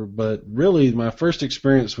whatever, but really my first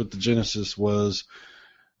experience with the Genesis was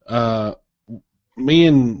me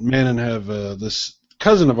and Manon have this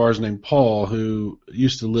cousin of ours named Paul who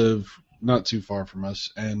used to live not too far from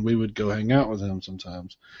us, and we would go hang out with him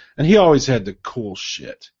sometimes. And he always had the cool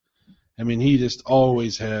shit. I mean, he just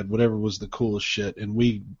always had whatever was the coolest shit, and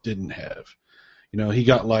we didn't have. You know, he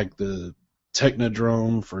got like the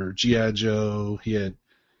Technodrome for G.I. Joe. He had,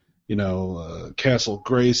 Castle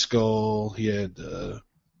Grayskull. He had,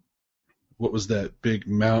 what was that big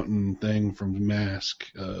mountain thing from Mask?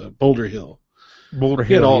 Boulder Hill. Boulder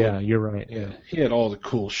He had Hill, all yeah, you're right. Yeah. He had all the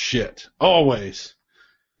cool shit. Always.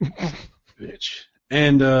 Bitch.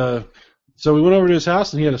 And so we went over to his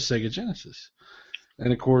house, and he had a Sega Genesis.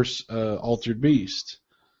 And, of course, Altered Beast.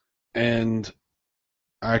 And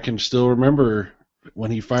I can still remember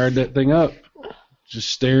when he fired that thing up, just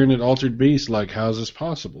staring at Altered Beast like, how's this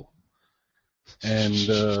possible? And,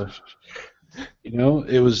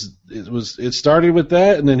 it started with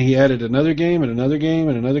that, and then he added another game and another game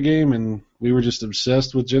and another game, and we were just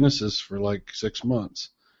obsessed with Genesis for like 6 months.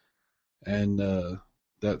 And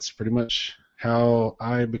that's pretty much how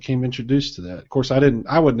I became introduced to that. Of course, I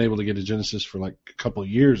wasn't able to get a Genesis for like a couple of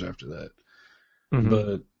years after that. Mm-hmm.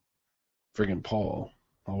 But friggin' Paul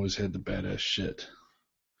always had the badass shit.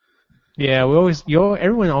 Yeah,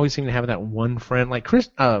 everyone always seemed to have that one friend. Like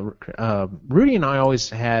Rudy and I always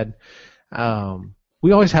had,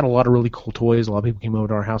 we always had a lot of really cool toys. A lot of people came over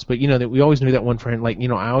to our house, but that we always knew that one friend. Like,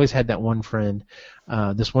 I always had that one friend,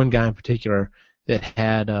 this one guy in particular that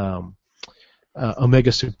had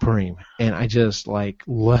Omega Supreme, and I just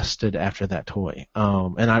lusted after that toy.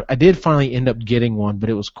 And I did finally end up getting one, but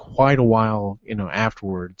it was quite a while,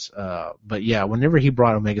 afterwards. But yeah, whenever he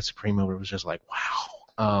brought Omega Supreme over, it was just like,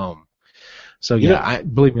 wow. So yeah,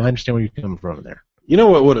 believe me, I understand where you're coming from there. You know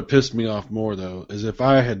what would have pissed me off more though is if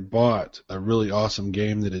I had bought a really awesome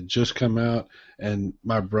game that had just come out and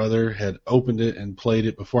my brother had opened it and played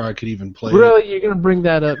it before I could even play it. Really, you're gonna bring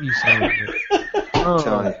that up? You son of a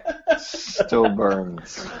Johnny still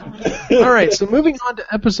burns. All right, so moving on to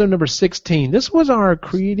episode number 16. This was our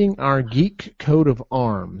creating our geek coat of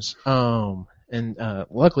arms. And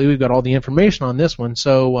luckily we've got all the information on this one.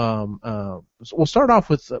 So we'll start off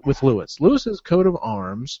with Lewis. Lewis's coat of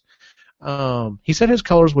arms. He said his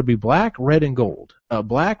colors would be black, red, and gold.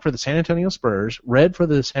 Black for the San Antonio Spurs, red for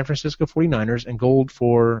the San Francisco 49ers, and gold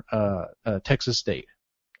for Texas State.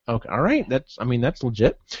 Okay, all right. That's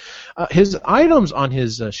legit. His items on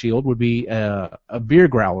his shield would be a beer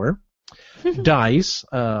growler, dice,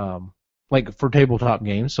 like for tabletop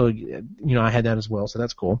games. So I had that as well. So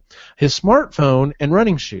that's cool. His smartphone and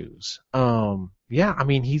running shoes. Yeah,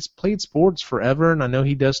 he's played sports forever, and I know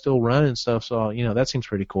he does still run and stuff. So that seems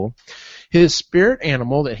pretty cool. His spirit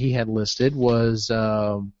animal that he had listed was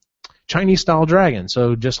Chinese style dragon.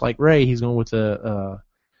 So just like Ray, he's going with the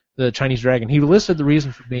Chinese dragon. He listed the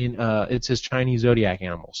reason for being it's his Chinese zodiac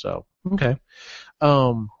animal. So okay.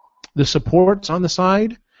 The supports on the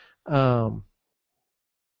side,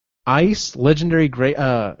 Ice, legendary great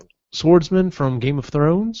swordsman from Game of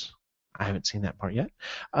Thrones. I haven't seen that part yet.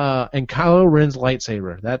 And Kylo Ren's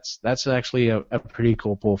lightsaber. That's actually a pretty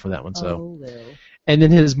cool pull for that one. So, and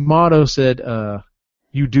then his motto said,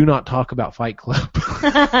 "You do not talk about Fight Club."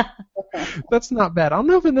 That's not bad. I don't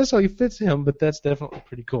know if it necessarily fits him, but that's definitely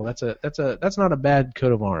pretty cool. That's not a bad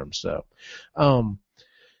coat of arms. So,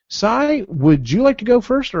 Cy, would you like to go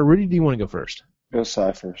first, or Rudy, do you want to go first? Go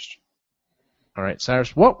Cy first. All right,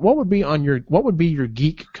 Cyrus. What would be your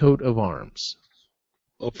geek coat of arms?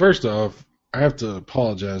 Well, first off, I have to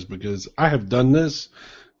apologize because I have done this,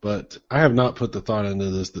 but I have not put the thought into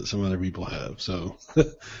this that some other people have. So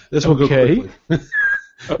this will go quickly.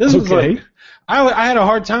 This was like, I had a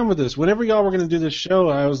hard time with this. Whenever y'all were going to do this show,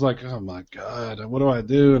 I was like, oh my God, what do I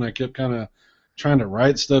do? And I kept kind of trying to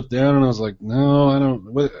write stuff down, and I was like, no, I don't.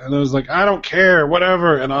 And I was like, I don't care,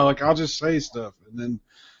 whatever. And I'll just say stuff. And then,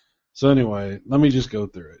 so anyway, let me just go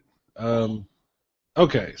through it.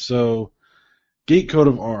 Okay, so geek coat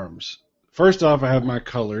of arms. First off, I have my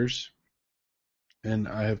colors, and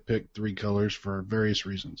I have picked 3 colors for various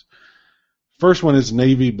reasons. First one is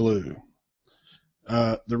navy blue.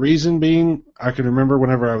 The reason being, I can remember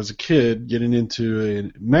whenever I was a kid getting into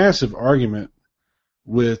a massive argument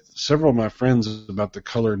with several of my friends about the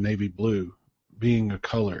color navy blue being a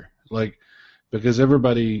color. Like, because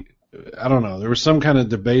everybody, I don't know, there was some kind of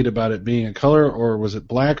debate about it being a color, or was it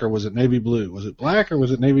black, or was it navy blue? Was it black, or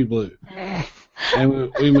was it navy blue?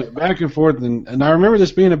 And we went back and forth, and I remember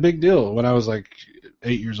this being a big deal when I was like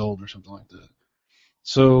 8 years old or something like that.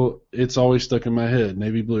 So it's always stuck in my head,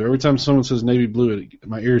 navy blue. Every time someone says navy blue,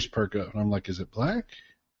 my ears perk up, and I'm like, is it black,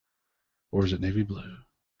 or is it navy blue?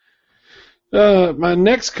 My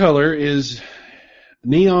next color is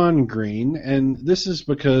neon green, and this is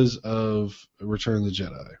because of Return of the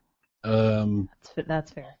Jedi.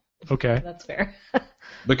 That's fair. Okay. That's fair.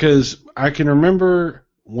 Because I can remember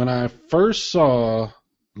when I first saw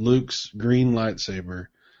Luke's green lightsaber,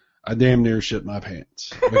 I damn near shit my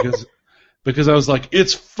pants. Because I was like,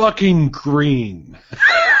 it's fucking green.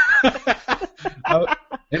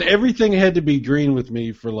 And everything had to be green with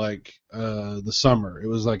me for like the summer. It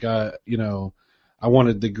was like I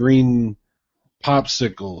wanted the green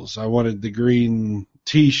popsicles. I wanted the green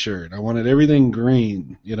T-shirt. I wanted everything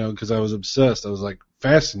green, because I was obsessed. I was like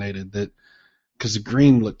fascinated because the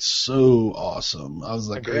green looked so awesome. I was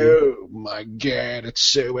like, oh my God, it's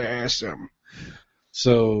so awesome.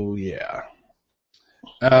 So yeah.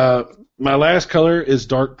 My last color is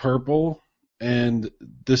dark purple, and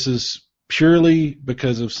this is purely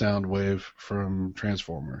because of Soundwave from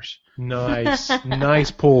Transformers. Nice.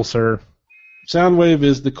 Nice pull, sir. Soundwave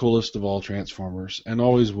is the coolest of all Transformers, and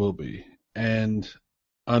always will be. And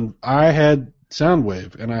I had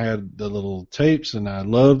Soundwave, and I had the little tapes, and I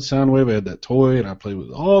loved Soundwave. I had that toy, and I played with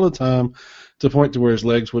it all the time, to the point to where his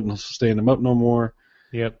legs wouldn't stand him up no more.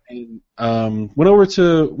 Yep. And went over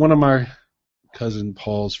to one of my cousin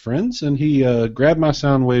Paul's friends, and he grabbed my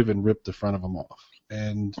Soundwave and ripped the front of them off.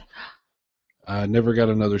 And I never got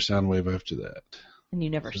another Soundwave after that. And you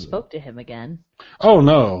never spoke to him again. Oh,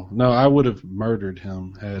 no, I would have murdered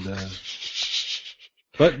him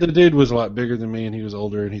but the dude was a lot bigger than me, and he was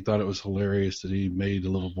older, and he thought it was hilarious that he made a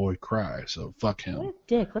little boy cry, so fuck him. What a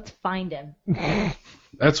dick. Let's find him.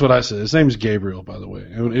 That's what I said. His name's Gabriel, by the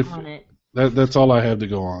way. That's all I have to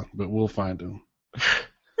go on, but we'll find him.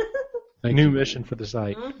 New mission for the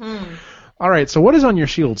site. Mm-hmm. All right, so what is on your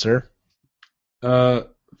shield, sir? 4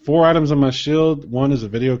 items on my shield. 1 is a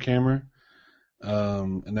video camera,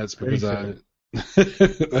 and that's because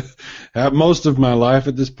most of my life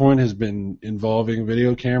at this point has been involving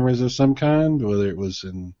video cameras of some kind, whether it was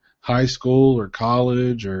in high school or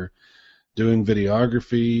college or doing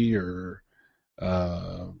videography or,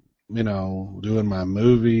 doing my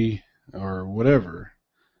movie or whatever.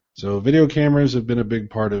 So video cameras have been a big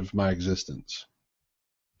part of my existence.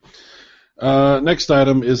 Next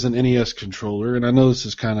item is an NES controller, and I know this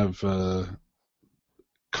is kind of a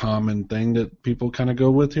common thing that people kind of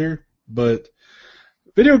go with here, but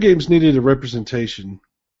video games needed a representation,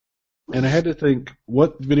 and I had to think,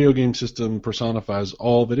 what video game system personifies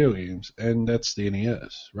all video games, and that's the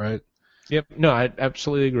NES, right? Yep. No, I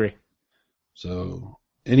absolutely agree. So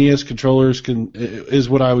NES controllers is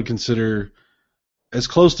what I would consider as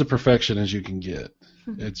close to perfection as you can get.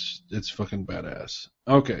 It's fucking badass.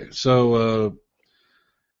 Okay, so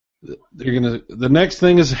the next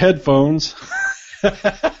thing is headphones,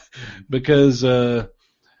 because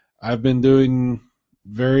I've been doing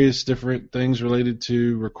various different things related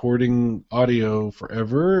to recording audio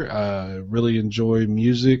forever. I really enjoy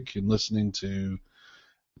music and listening to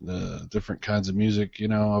the different kinds of music.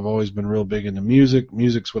 I've always been real big into music.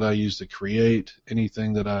 Music's what I use to create.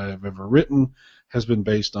 Anything that I've ever written has been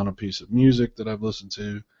based on a piece of music that I've listened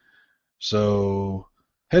to. So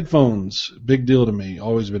headphones, big deal to me.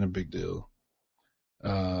 Always been a big deal.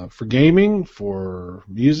 for gaming, for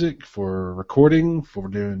music, for recording, for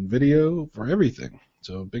doing video, for everything.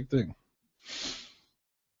 So big thing.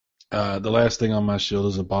 The last thing on my shield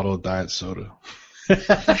is a bottle of diet soda.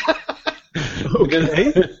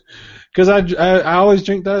 Okay. Because I always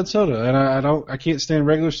drink diet soda, and I can't stand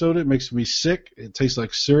regular soda. It makes me sick. It tastes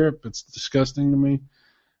like syrup. It's disgusting to me.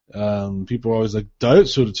 People are always like, diet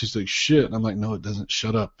soda tastes like shit. And I'm like, no, it doesn't.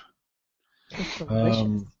 Shut up. It's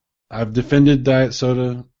delicious. I've defended diet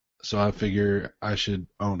soda, so I figure I should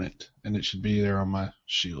own it, and it should be there on my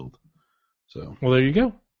shield. So. Well, there you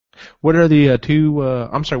go. What are the two?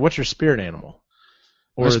 I'm sorry. What's your spirit animal?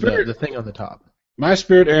 Or the thing on the top? My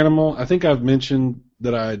spirit animal, I think I've mentioned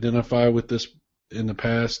that I identify with this in the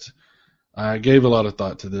past. I gave a lot of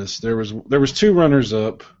thought to this. There was two runners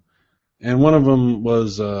up, and one of them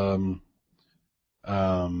was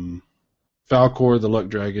Falcor the Luck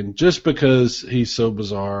Dragon, just because he's so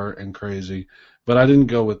bizarre and crazy. But I didn't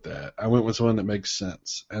go with that. I went with one that makes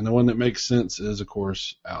sense, and the one that makes sense is, of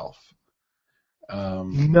course, Alf.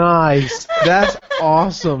 Nice. That's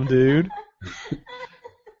awesome, dude.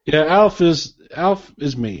 Yeah, Alf is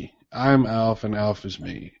me. I'm Alf, and Alf is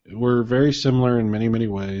me. We're very similar in many, many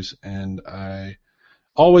ways, and I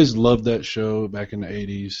always loved that show back in the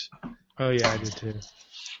 80s. Oh, yeah, I did too.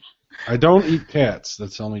 I don't eat cats.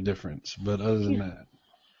 That's the only difference. But other than that.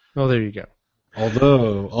 Oh, there you go.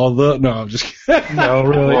 Although, no, I'm just kidding. No,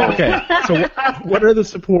 really? Okay. So what are the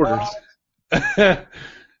supporters?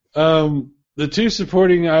 The two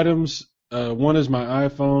supporting items, one is my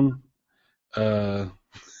iPhone.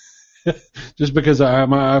 Just because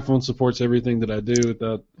my iPhone supports everything that I do.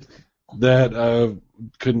 Without that, I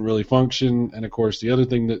couldn't really function. And, of course, the other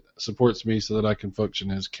thing that supports me so that I can function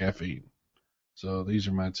is caffeine. So these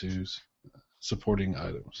are my two supporting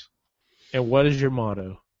items. And what is your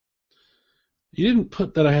motto? You didn't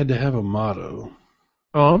put that I had to have a motto.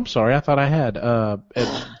 Oh, I'm sorry. I thought I had 5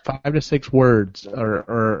 to 6 words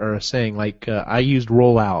or a saying. Like I used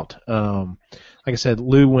roll out. Like I said,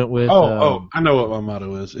 Lou went with. I know what my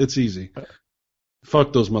motto is. It's easy.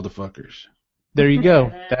 Fuck those motherfuckers. There you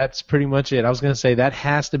go. That's pretty much it. I was going to say that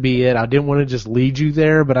has to be it. I didn't want to just lead you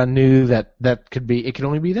there, but I knew that could be. It could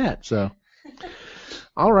only be that. So.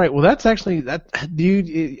 All right. Well, that's actually that,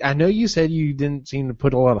 dude. I know you said you didn't seem to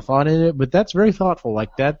put a lot of thought in it, but that's very thoughtful.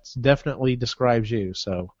 Like that definitely describes you.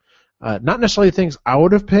 So, not necessarily things I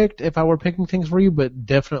would have picked if I were picking things for you, but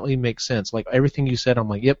definitely makes sense. Like everything you said, I'm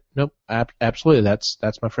like, yep, nope, absolutely. That's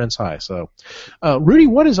my friend Cy. So, Rudy,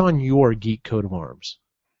 what is on your geek coat of arms?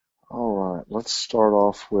 All right. Let's start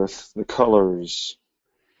off with the colors.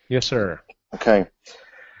 Yes, sir. Okay.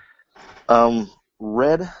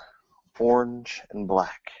 Red, orange, and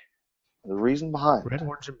black. The reason behind red,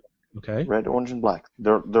 orange, and black. Okay. Red, orange, and black.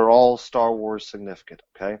 They're all Star Wars significant.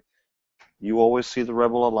 Okay. You always see the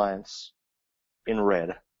Rebel Alliance in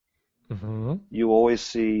red. Mm-hmm. You always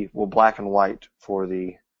see black and white for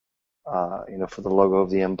the for the logo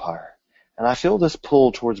of the Empire. And I feel this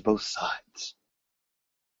pull towards both sides.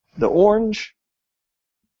 The orange,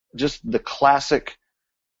 just the classic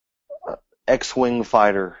X-wing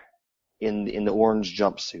fighter in the orange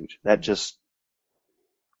jumpsuit. That just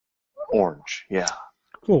orange, yeah.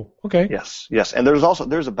 Cool. Okay. Yes. And there's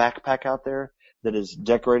a backpack out there that is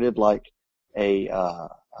decorated like an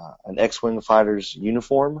X-wing fighter's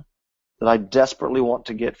uniform that I desperately want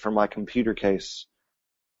to get for my computer case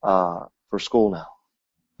for school now.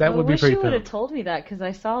 That would be pretty I wish you cool. would have told me that because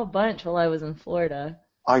I saw a bunch while I was in Florida.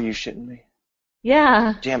 Are you shitting me?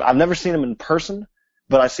 Yeah. Damn, I've never seen them in person,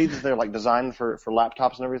 but I see that they're like designed for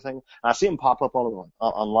laptops and everything. And I see them pop up online.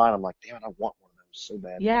 I'm like, damn it, I want one of those so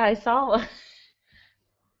bad. Yeah, I saw one.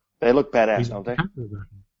 They look badass, don't they?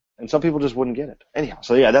 And some people just wouldn't get it. Anyhow,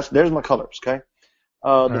 so yeah, there's my colors. Okay,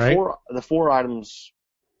 the four items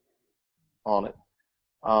on it.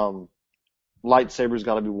 Lightsaber's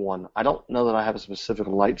got to be one. I don't know that I have a specific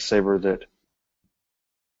lightsaber that,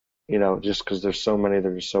 just because there's so many that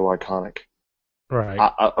are so iconic. Right.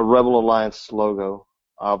 A Rebel Alliance logo,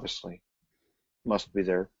 obviously, must be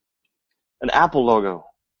there. An Apple logo,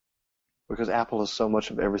 because Apple is so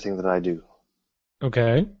much of everything that I do.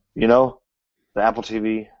 Okay. The Apple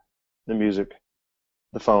TV, the music,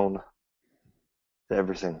 the phone, the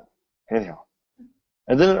everything. Anyhow.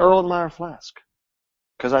 And then an Erlenmeyer flask.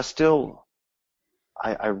 Because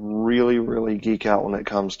I really, really geek out when it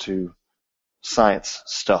comes to science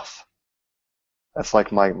stuff. That's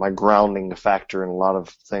like my grounding factor in a lot of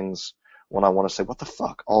things when I want to say, what the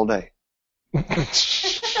fuck, all day.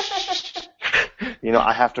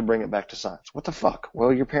 I have to bring it back to science. What the fuck?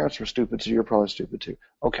 Well, your parents were stupid, so you're probably stupid too.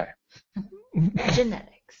 Okay. Genetics.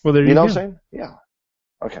 Well, there You know go. what I'm saying? Yeah.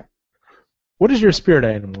 Okay. What is your spirit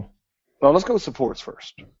animal? Well, let's go with supports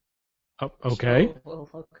first. Oh, okay.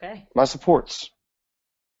 Okay. My supports,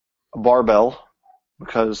 a barbell,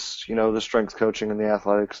 because the strength coaching and the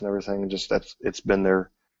athletics and everything, and just it's been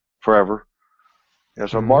there forever. Yeah,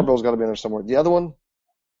 so a barbell's got to be in there somewhere. The other one,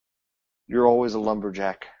 you're always a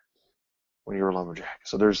lumberjack when you're a lumberjack.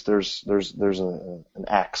 So there's an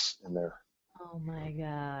axe in there. Oh my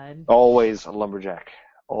God. Always a lumberjack.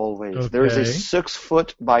 Always. Okay. There is a 6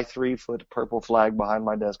 foot by 3 foot purple flag behind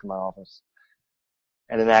my desk in my office,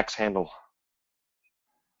 and an axe handle.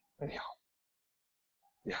 Anyhow.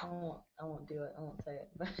 Yeah. I won't do it. I won't say it.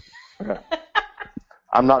 Okay.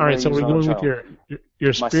 I'm not. All right, so we're going with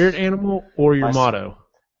your spirit animal or your motto?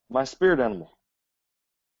 My spirit animal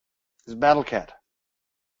is Battle Cat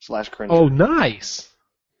 / Cringer. Oh, nice.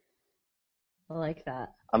 I like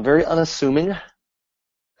that. I'm very unassuming.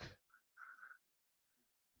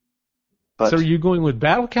 But, So are you going with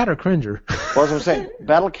Battle Cat or Cringer? well, that's what I'm saying.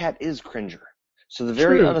 Battle Cat is Cringer. So the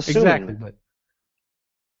very True, unassuming. exactly.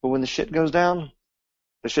 But when the shit goes down,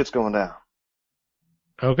 the shit's going down.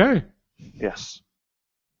 Okay. Yes.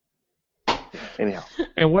 Anyhow.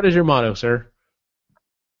 And what is your motto, sir?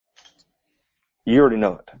 You already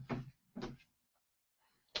know it.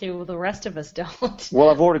 Okay, well, the rest of us don't. Well,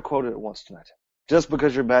 I've already quoted it once tonight. Just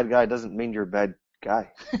because you're a bad guy doesn't mean you're a bad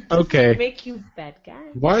guy. Okay. Make you bad guy.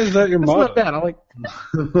 Why is that your That's motto? not bad. I like.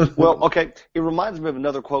 Well, okay. It reminds me of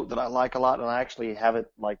another quote that I like a lot, and I actually have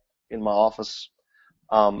it like in my office.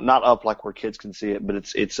 Not up like where kids can see it, but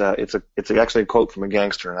it's actually a quote from a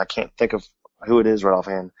gangster, and I can't think of who it is right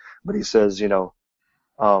offhand. But he says, so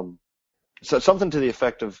something to the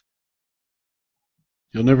effect of,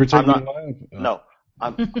 You'll never take I'm me not- alive. "No,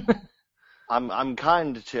 I'm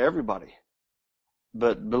kind to everybody,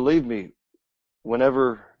 but believe me,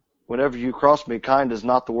 whenever you cross me, kind is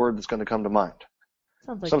not the word that's going to come to mind."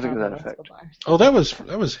 Sounds like Something to that Pablo effect. Escobar. Oh, that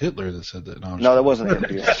was Hitler that said that. No, that wasn't him.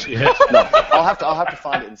 Dude. Yeah. No, I'll have to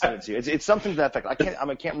find it and send it to you. It's something to that effect. I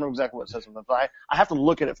can't remember exactly what it says, but I have to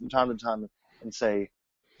look at it from time to time and say,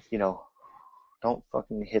 don't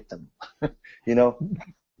fucking hit them.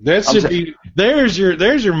 That should be. There's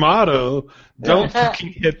your motto. Don't Yeah.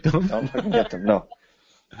 fucking hit them. Don't fucking hit them. No.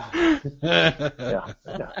 Yeah.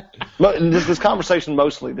 But this conversation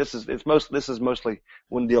mostly. This is mostly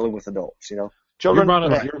when dealing with adults. Children.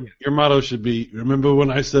 Your motto should be, remember when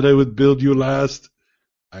I said I would build you last?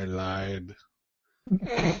 I lied.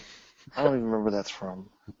 I don't even remember where that's from.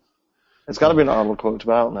 It's got to be an Arnold quote,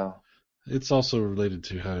 but I don't know. It's also related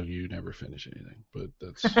to how you never finish anything, but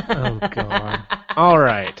that's... Oh, God. All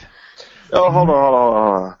right. Oh, hold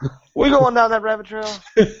on. We going down that rabbit trail?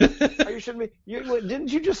 Are you shouldn't be?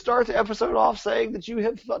 Didn't you just start the episode off saying that you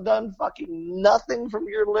have done fucking nothing from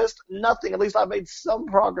your list? Nothing. At least I made some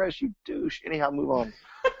progress, you douche. Anyhow, move on.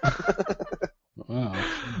 Wow.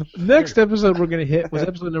 Next episode we're going to hit was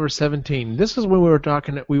episode number 17. This is when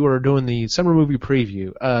we were doing the summer movie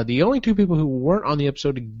preview. The only two people who weren't on the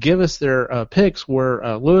episode to give us their picks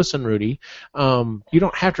were Lewis and Rudy. You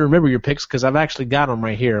don't have to remember your picks because I've actually got them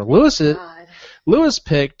right here. Lewis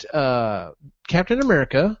picked Captain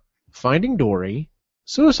America, Finding Dory,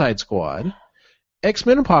 Suicide Squad,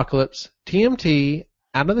 X-Men Apocalypse, TMT,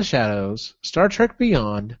 Out of the Shadows, Star Trek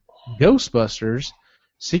Beyond, Ghostbusters,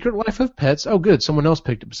 Secret Life of Pets. Oh, good. Someone else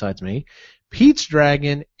picked it besides me. Pete's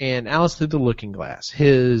Dragon and Alice Through the Looking Glass.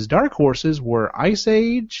 His dark horses were Ice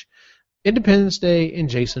Age, Independence Day,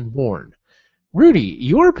 and Jason Bourne. Rudy,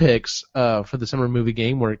 your picks for the summer movie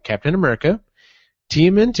game were Captain America,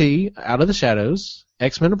 TMNT, Out of the Shadows,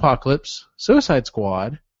 X-Men Apocalypse, Suicide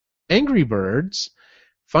Squad, Angry Birds,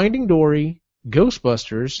 Finding Dory,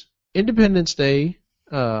 Ghostbusters, Independence Day,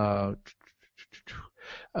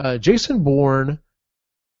 Jason Bourne,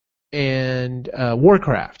 and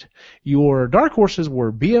Warcraft. Your dark horses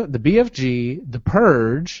were the BFG, The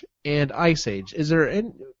Purge, and Ice Age.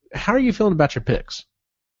 How are you feeling about your picks?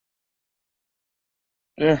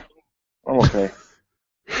 Yeah, I'm okay.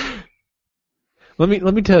 Let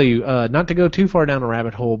me tell you, not to go too far down a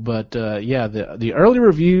rabbit hole, but the early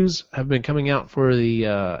reviews have been coming out for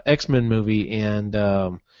the X-Men movie, and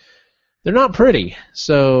they're not pretty.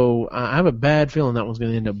 So I have a bad feeling that one's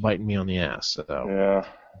going to end up biting me on the ass. So Yeah.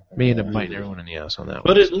 may end up biting everyone in the ass on that one.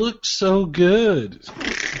 But it looked so good.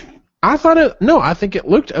 I think it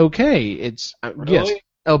looked okay. Yes,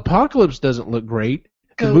 Apocalypse doesn't look great.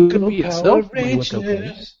 The movie itself may look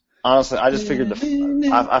okay. Honestly, I just figured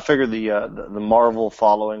I figured the Marvel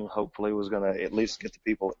following hopefully was going to at least get the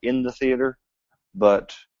people in the theater,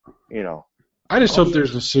 but I just hope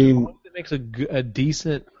there's a scene. It makes a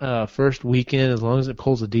decent first weekend. As long as it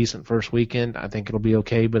pulls a decent first weekend, I think it'll be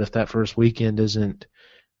okay. But if that first weekend isn't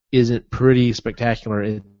isn't pretty spectacular,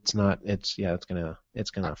 it's gonna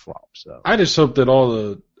flop. So I just hope that all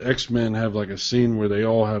the X-Men have like a scene where they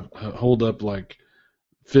all hold up like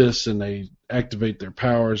fists and they activate their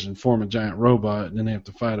powers and form a giant robot, and then they have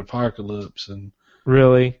to fight Apocalypse. And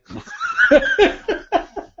really.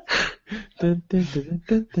 Dun, dun, dun,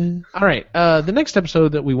 dun, dun. All right. The next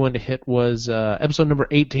episode that we wanted to hit was episode number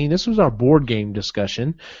 18. This was our board game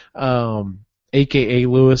discussion, a.k.a.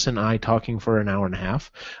 Lewis and I talking for an hour and a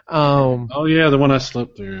half. Oh yeah, the one I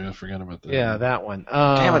slept through. I forgot about that. Yeah, that one.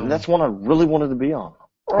 Damn it, that's one I really wanted to be on.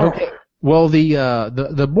 Okay. Well,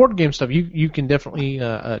 the board game stuff, you can definitely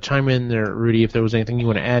chime in there, Rudy, if there was anything you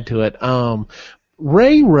want to add to it.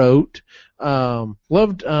 Ray wrote, loved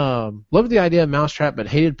the idea of Mousetrap, but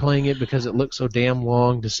hated playing it because it looked so damn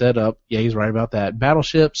long to set up. Yeah, he's right about that.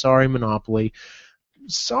 Battleship, Sorry, Monopoly.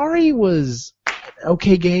 Sorry was an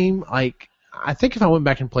okay game. Like, I think if I went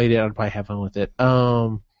back and played it, I'd probably have fun with it.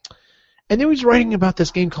 And then he was writing about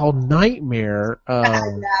this game called Nightmare.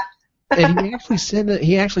 And he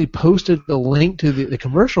actually posted the link to the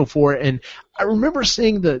commercial for it, and I remember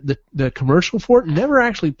seeing the commercial for it. Never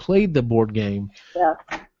actually played the board game. Yeah.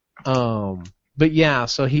 But yeah,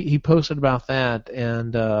 so he posted about that,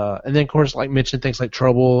 and then of course like mentioned things like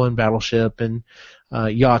Trouble and Battleship and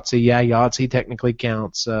Yahtzee. Yeah, Yahtzee technically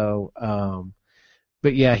counts. So,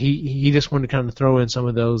 but yeah, he just wanted to kind of throw in some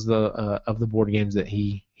of those of the board games that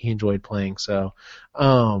he enjoyed playing. So.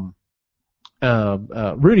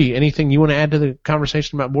 Rudy, anything you want to add to the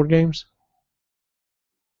conversation about board games?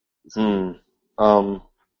 Golly,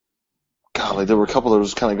 there were a couple that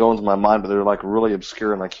was kind of going through my mind, but they were like really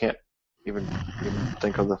obscure, and I can't even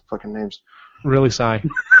think of the fucking names. Really, Si?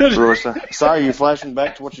 Really, Si, are you flashing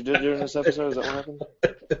back to what you did during this episode? Is that what happened?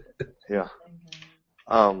 Yeah.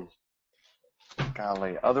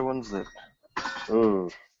 Golly, other ones that.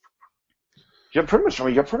 Ooh. You pretty much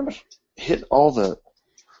hit all the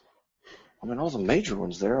major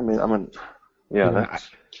ones there. Yeah.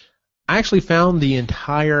 I actually found the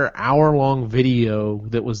entire hour-long video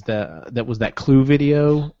that was that Clue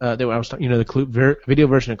video that I was the Clue video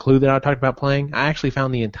version of Clue that I talked about playing. I actually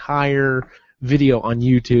found the entire video on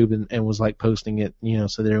YouTube and was like posting it,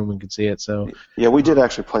 so that everyone could see it. So yeah, we did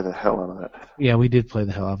actually play the hell out of that. Yeah, we did play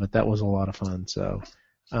the hell out of it. That was a lot of fun. So,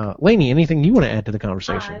 Lainey, anything you want to add to the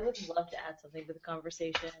conversation? I would love to add something to the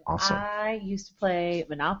conversation. Awesome. I used to play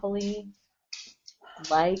Monopoly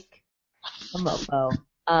like a mofo.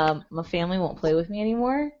 My family won't play with me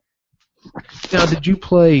anymore. Now, did you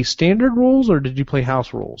play standard rules or did you play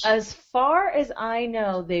house rules? As far as I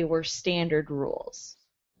know, they were standard rules.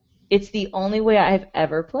 It's the only way I've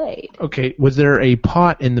ever played. Okay, was there a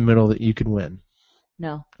pot in the middle that you could win?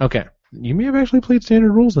 No. Okay. You may have actually played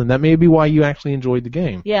standard rules then. That may be why you actually enjoyed the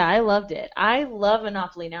game. Yeah, I loved it. I love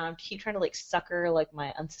Monopoly now. I keep trying to sucker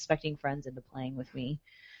my unsuspecting friends into playing with me.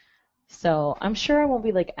 So I'm sure I won't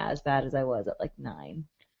be as bad as I was at 9.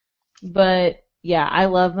 But yeah, I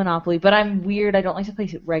love Monopoly. But I'm weird. I don't like to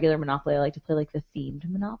play regular Monopoly. I like to play the themed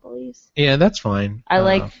Monopolies. Yeah, that's fine.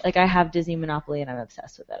 I I have Disney Monopoly and I'm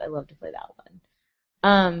obsessed with it. I love to play that one.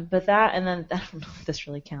 But that, and then I don't know if this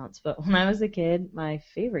really counts, but when I was a kid, my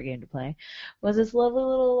favorite game to play was this lovely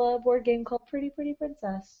little board game called Pretty Pretty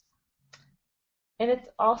Princess. And it's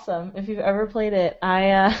awesome. If you've ever played it,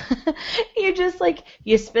 you just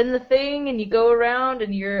you spin the thing and you go around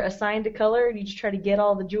and you're assigned a color and you just try to get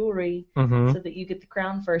all the jewelry so that you get the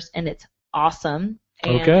crown first, and it's awesome.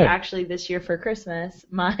 And actually this year for Christmas,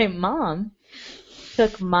 my mom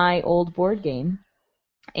took my old board game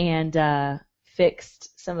and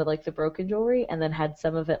fixed some of the broken jewelry and then had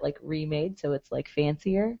some of it remade so it's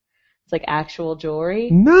fancier. It's actual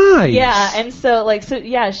jewelry. Nice. Yeah, and so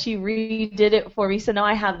she redid it for me. So now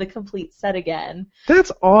I have the complete set again.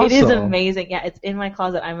 That's awesome. It is amazing. Yeah, it's in my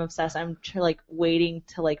closet. I'm obsessed. I'm waiting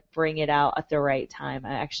to bring it out at the right time.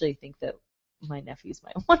 I actually think that my nephews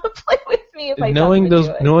might want to play with me if I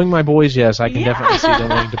knowing my boys, yes, I can definitely see them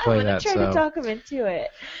wanting to play that. Try to talk them into it.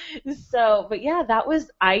 So, but yeah, that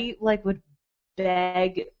was I would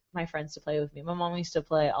beg my friends to play with me. My mom used to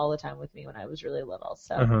play all the time with me when I was really little.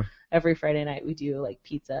 So every Friday night we do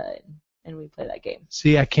pizza and we play that game.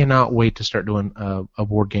 See, I cannot wait to start doing a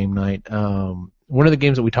board game night. One of the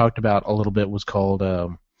games that we talked about a little bit was called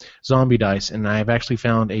Zombie Dice, and I've actually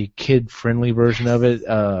found a kid-friendly version of it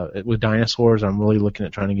with dinosaurs. I'm really looking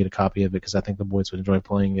at trying to get a copy of it because I think the boys would enjoy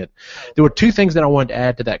playing it. There were two things that I wanted to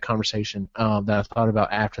add to that conversation that I thought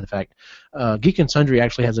about after the fact. Geek and Sundry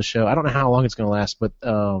actually has a show. I don't know how long it's going to last, but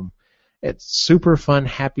it's super fun,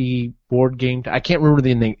 happy board game. I can't remember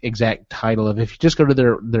the exact title of it. If you just go to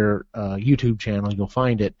their YouTube channel, you'll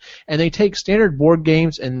find it. And they take standard board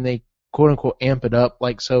games and they quote unquote amp it up.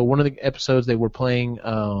 Like, so one of the episodes they were playing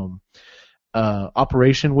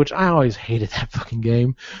Operation, which I always hated that fucking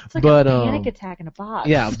game. It's like but a panic attack in a box.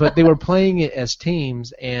 yeah, but they were playing it as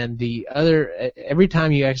teams, and every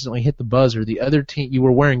time you accidentally hit the buzzer, the other team, you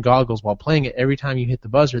were wearing goggles while playing it. Every time you hit the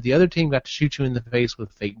buzzer, the other team got to shoot you in the face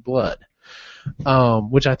with fake blood,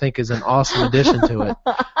 which I think is an awesome addition to it.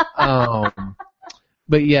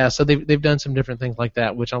 But yeah, so they've done some different things like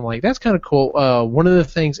that, which I'm like, that's kind of cool. One of the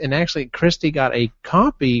things, and actually Christy got a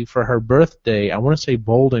copy for her birthday. I want to say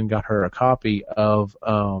Bolden got her a copy of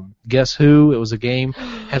Guess Who. It was a game,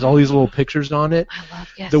 has all these little pictures on it. I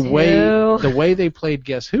love Guess The Who. way they played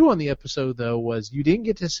Guess Who on the episode though was you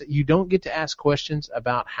don't get to ask questions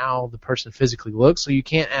about how the person physically looks. So you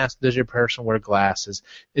can't ask, does your person wear glasses?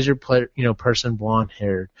 Is your person blonde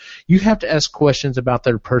haired? You have to ask questions about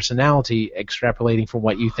their personality, extrapolating from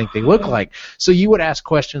what you think they look like. So you would ask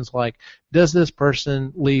questions like, does this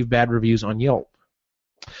person leave bad reviews on Yelp?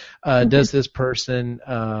 Does this person,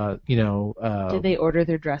 Did they order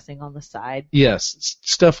their dressing on the side? yes,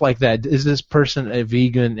 stuff like that. Is this person a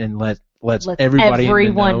vegan and lets everybody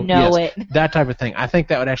everyone know yes, it? that type of thing. I think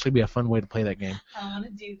that would actually be a fun way to play that game. I want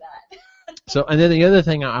to do that. So, and then the other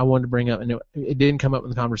thing I wanted to bring up, and it didn't come up in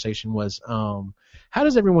the conversation, was how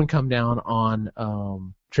does everyone come down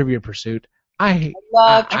on Trivia Pursuit? I've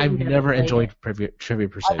never enjoyed Trivia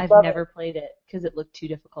Pursuit. I've never played it because it looked too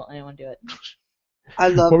difficult and I didn't want to do it. I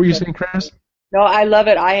love What were you it. saying, Chris? No, I love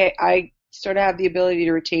it. I sort of have the ability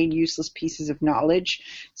to retain useless pieces of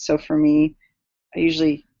knowledge. So for me,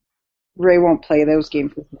 Ray won't play those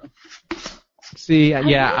games with me. See,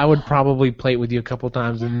 yeah, I would probably play it with you a couple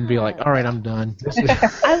times and be like, all right, I'm done.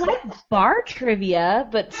 I like bar trivia,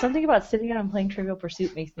 but something about sitting down and playing Trivial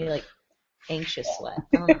Pursuit makes me like anxious sweat.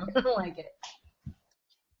 I don't know. I don't like it.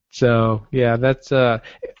 So yeah, that's like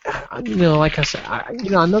I said,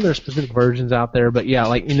 I know there's specific versions out there, but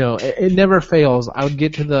yeah, it never fails. I would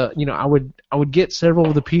get to I would get several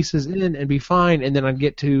of the pieces in and be fine, and then I'd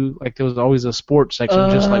get to there was always a sports section,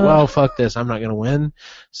 just like, well, fuck this, I'm not gonna win.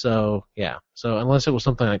 So yeah, so unless it was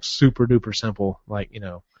something like super duper simple,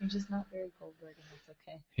 You're just not very cold-blooded. That's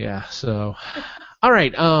okay. Yeah. So, all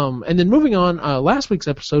right. And then moving on. Last week's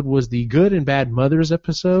episode was the Good and Bad Mothers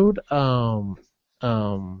episode.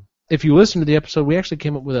 If you listen to the episode, we actually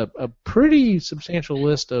came up with a pretty substantial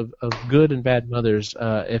list of good and bad mothers.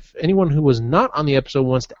 If anyone who was not on the episode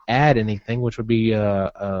wants to add anything, which would be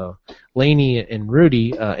Lainey and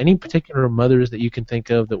Rudy, any particular mothers that you can think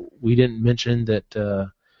of that we didn't mention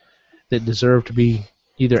that deserve to be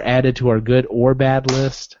either added to our good or bad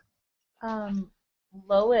list?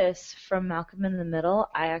 Lois from Malcolm in the Middle,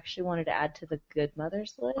 I actually wanted to add to the good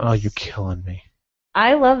mothers list. Oh, you're killing me.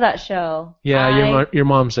 I love that show. Yeah, your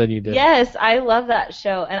mom said you did. Yes, I love that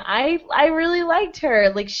show, and I really liked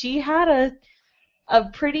her. Like, she had a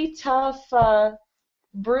pretty tough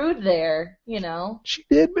brood there, She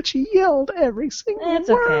did, but she yelled every single word. It's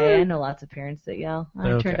okay. I know lots of parents that yell.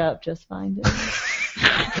 I Okay. turned out just fine. Didn't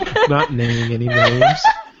I? Not naming any names.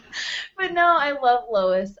 But no, I love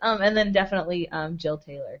Lois. And then definitely Jill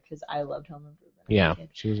Taylor, because I loved Home Improvement. Yeah,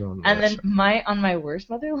 she was on. And then on my worst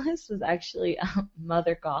mother list was actually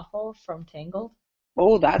Mother Gothel from Tangled.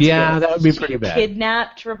 Oh, that's good. That would be pretty bad.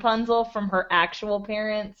 Kidnapped Rapunzel from her actual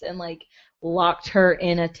parents and locked her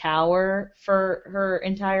in a tower for her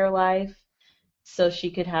entire life, so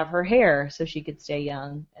she could have her hair, so she could stay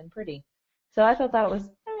young and pretty. So I thought that was.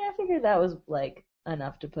 I figured that was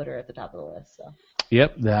enough to put her at the top of the list. So.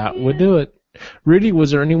 Yep, that would do it. Rudy,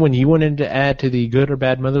 was there anyone you wanted to add to the good or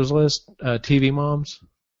bad mothers list? TV moms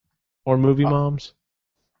or movie moms?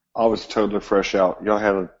 I was totally fresh out. Y'all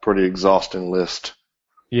had a pretty exhausting list.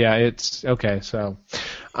 Yeah, it's okay. So,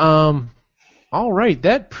 all right,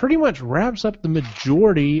 that pretty much wraps up the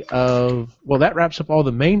majority of. Well, that wraps up all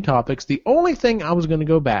the main topics. The only thing I was going to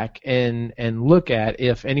go back and look at,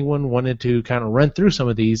 if anyone wanted to kind of run through some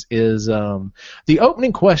of these, is the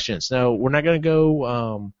opening questions. Now, we're not going to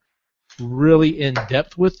go really in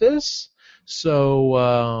depth with this,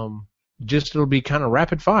 so it'll be kind of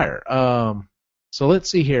rapid fire. So let's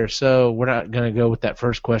see here. So we're not going to go with that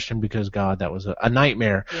first question because, God, that was a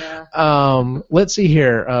nightmare. Yeah. Let's see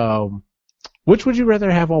here. Which would you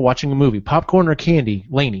rather have while watching a movie, popcorn or candy?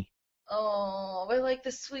 Lainey. Oh, I like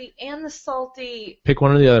the sweet and the salty. Pick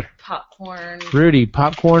one or the other. Popcorn. Rudy,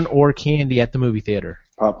 popcorn or candy at the movie theater?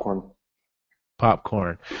 Popcorn.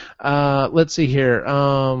 Popcorn. Let's see here.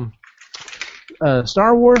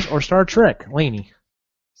 Star Wars or Star Trek? Lainey.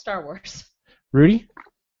 Star Wars. Rudy?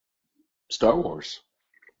 Star Wars.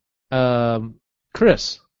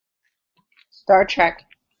 Chris? Star Trek.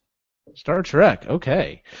 Star Trek,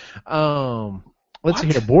 okay. Let's see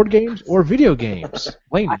here. Board games or video games?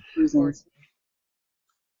 Lane. Reasons.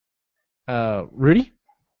 Rudy?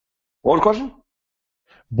 What was the question?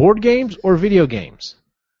 Board games or video games?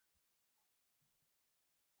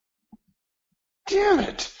 Damn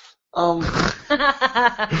it.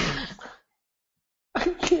 I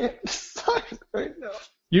can't decide right now.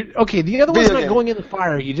 Okay, the other one's Video not game. going in the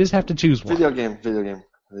fire. You just have to choose one. Video game.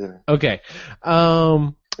 Okay.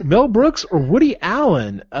 Mel Brooks or Woody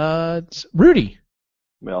Allen? It's Rudy.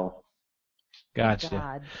 Mel.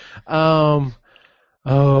 Gotcha. God.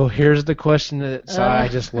 Here's the question that Sai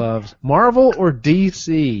just loves. Marvel or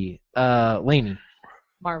DC? Laney.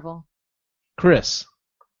 Marvel. Chris.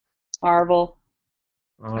 Marvel.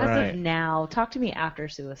 All As right. of now, talk to me after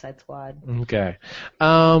Suicide Squad. Okay.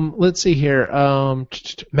 Let's see here.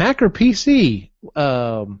 Mac or PC?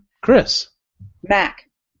 Chris. Mac.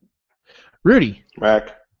 Rudy.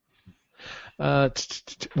 Mac.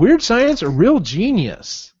 Weird Science or Real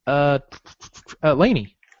Genius?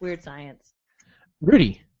 Laney. Weird Science.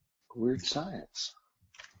 Rudy. Weird Science.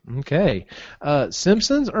 Okay.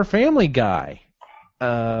 Simpsons or Family Guy?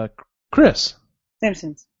 Chris.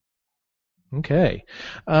 Simpsons. Okay.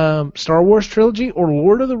 Star Wars trilogy or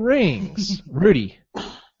Lord of the Rings? Rudy.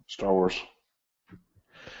 Star Wars.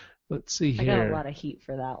 Let's see I got a here. lot of heat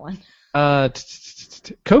for that one.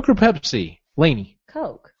 Coke or Pepsi? Laney.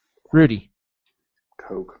 Coke. Rudy.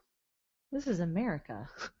 Coke. This is America.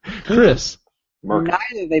 Chris. Merc.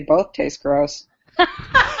 Neither. They both taste gross.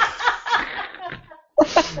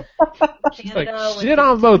 Canada, shit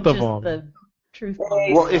on both of just them. The truth.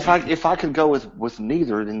 Well, if I could go with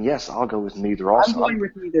neither, then yes, I'll go with neither. I'm Also, going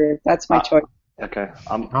with neither. That's my choice. okay.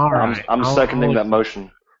 I'm I'll- seconding that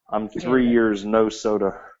motion. I'm 3 years no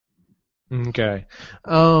soda. Okay.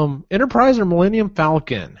 Enterprise or Millennium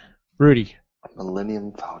Falcon? Rudy.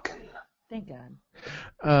 Millennium Falcon. Thank God.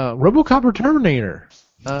 RoboCop or Terminator?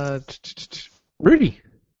 Rudy.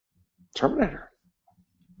 Terminator.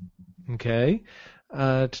 Okay.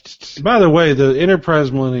 By the way, the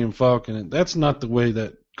Enterprise Millennium Falcon, that's not the way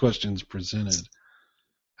that question's presented.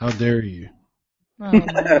 How dare you? Oh my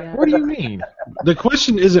God. What do you mean? The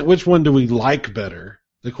question isn't which one do we like better.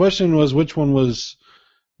 The question was which one was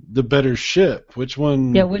the better ship. Which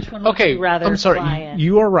one? Yeah, which one would Okay, you rather I'm sorry. fly in?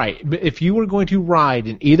 You are right. But if you were going to ride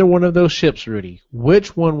in either one of those ships, Rudy,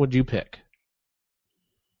 which one would you pick?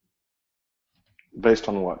 Based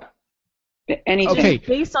on what? Anything. Okay.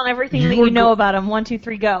 Based on everything You that were you know about him, 1, 2,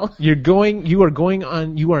 3, go. You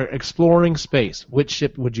are exploring space. Which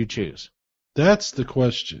ship would you choose? That's the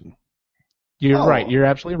question. You're Oh. right. You're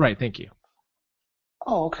absolutely right. Thank you.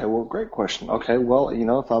 Oh, okay. Well, great question. Okay. Well,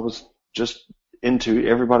 if I was just into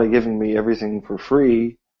everybody giving me everything for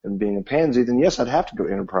free and being a pansy, then yes, I'd have to go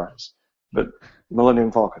Enterprise. But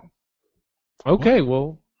Millennium Falcon. Okay,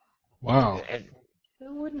 well, Wow.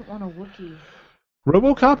 Who wouldn't want a Wookiee?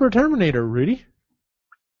 RoboCop or Terminator, Rudy?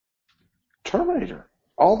 Terminator.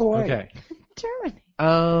 All the way. Okay. Germany.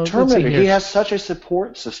 Let's see Terminator. here. He has such a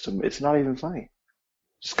support system. It's not even funny.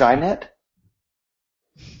 Skynet?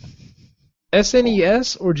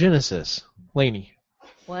 SNES or Genesis, Laney?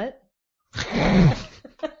 What?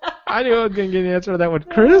 I knew I was going to get an answer to that one.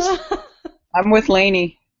 Chris? I'm with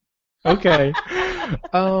Laney. Okay.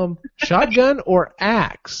 Shotgun or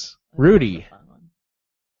axe, Rudy?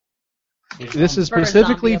 This is For a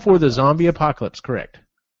specifically zombie for the apocalypse. zombie apocalypse, correct?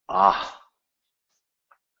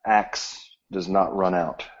 Axe does not run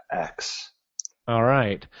out. Axe. All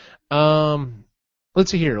right.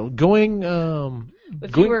 Let's see here. Going.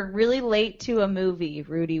 If you were really late to a movie,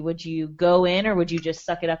 Rudy, would you go in or would you just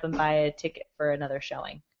suck it up and buy a ticket for another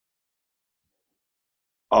showing?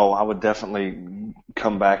 Oh, I would definitely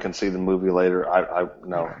come back and see the movie later.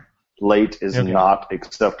 No. Late is Okay. not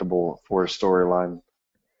acceptable for a storyline.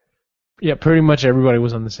 Yeah, pretty much everybody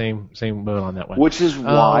was on the same boat on that one. Which is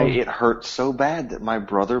why it hurt so bad that my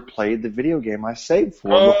brother played the video game I saved for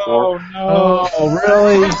before. Oh,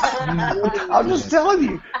 really? I'm just telling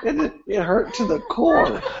you, it hurt to the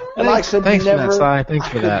core. And I could Thanks for never, that, Si. Thanks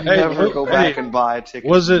for that. Hey, never go hey, back and buy a ticket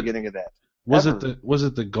was at the it- beginning of that. Was Ever.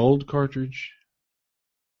 it the gold cartridge?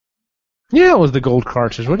 Yeah, it was the gold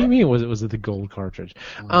cartridge. What do you mean? Was it the gold cartridge?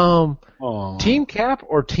 Oh. Team Cap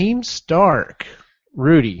or Team Stark,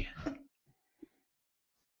 Rudy?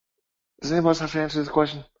 Does anybody else have to answer this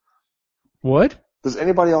question? What? Does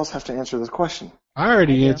anybody else have to answer this question? I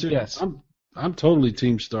already answered. Yes. I'm totally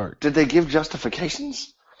Team Stark. Did they give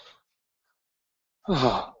justifications?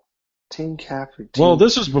 Team Cap or Team... Well,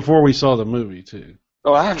 this was before we saw the movie too.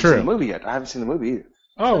 Oh, I haven't True. seen the movie yet. I haven't seen the movie either.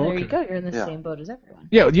 Oh, so there okay. you go. You're in the Yeah. same boat as everyone.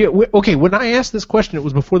 Yeah. Okay. When I asked this question, it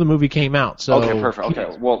was before the movie came out. So Okay, perfect.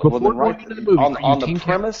 Okay, well before then going right into the movie, are you on the Team Cap?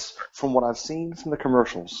 premise from what I've seen from the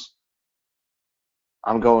commercials,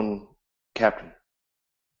 I'm going Captain.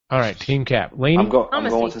 All right, Team Cap. Laney. I'm I'm going gonna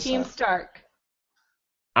to say Team Sam. Stark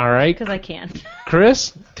All right, because I can.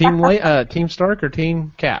 Chris. Team Stark or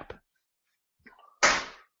Team Cap?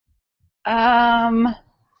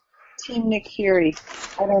 Team Nick Fury.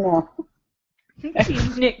 I don't know.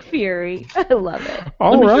 Team Nick Fury. I love it.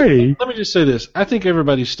 All righty. Let me just say this. I think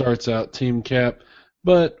everybody starts out Team Cap,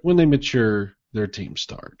 but when they mature, they're Team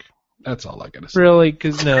Stark. That's all I gotta say. Really?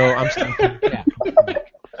 Because no, I'm still Team Cap.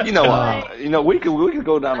 You know, we could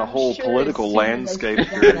go down a whole sure political as soon as I landscape sit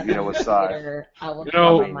here, down you know, at with the side. theater, I will You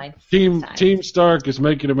tell know, my mind 6 times. Team Stark is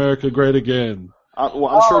making America great again. I'm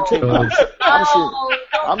sure Team. I'm sure. Oh,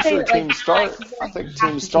 I'm don't say sure it like Team that, Stark. 'cause I then think have Team to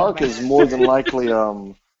change Stark my is mind. more than likely,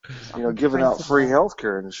 giving out free health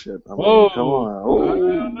care and shit. I mean, Whoa! come on. I Oh.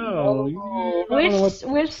 don't know. I don't know what-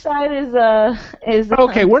 Which side is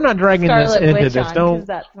Okay, we're not dragging this Scarlet into Witch this. on? Don't. 'Cause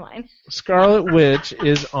that's mine. Scarlet Witch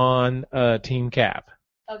is on Team Cap.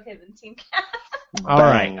 Okay, then Team Cap. All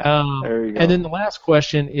right. Bang. There you go. And then the last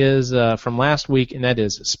question is from last week, and that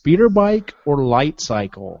is speeder bike or light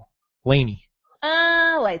cycle? Laney.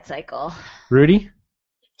 Light cycle. Rudy?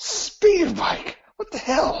 Speed bike. What the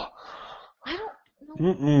hell? I don't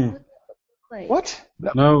know Mm-mm. what that looks like. What?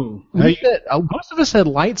 No. We Hey, said, most of us said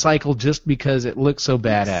light cycle just because it looks so It's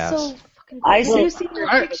badass. so fucking I cool. said- You see the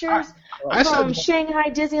I- pictures I from said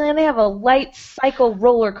Shanghai Disneyland? They have a light cycle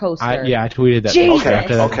roller coaster. I tweeted that. Jesus. picture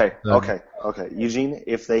after that. Okay. Eugene,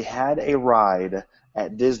 if they had a ride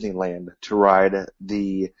at Disneyland to ride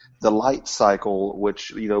the light cycle,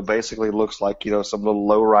 which basically looks like some little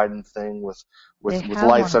low riding thing with They have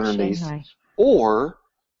lights one in underneath, Shanghai. or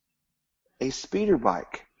a speeder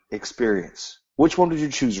bike experience, which one would you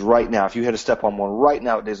choose right now if you had to step on one right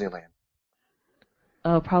now at Disneyland?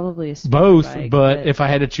 Oh, probably a speeder Both, bike, but if I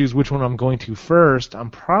had to choose which one I'm going to first, I'm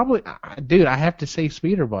probably, dude, I have to say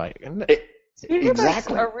speeder bike. speeder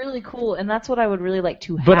Exactly. bikes are really cool, and that's what I would really like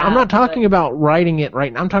to have. But I'm not talking about riding it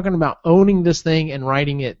right now. I'm talking about owning this thing and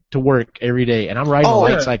riding it to work every day. And I'm riding a Oh,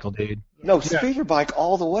 light yeah. cycle, dude. No, speeder bike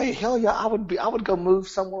all the way. Hell yeah, I would go move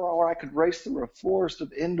somewhere where I could race through a forest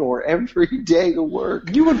of indoor every day to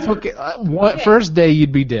work. You would fucking first day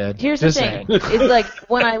you'd be dead. Here's Just the thing: saying. it's like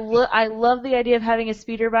when I love the idea of having a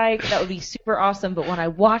speeder bike. That would be super awesome. But when I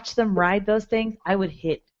watch them ride those things, I would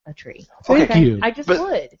hit a tree. Thank Okay, you. I just But-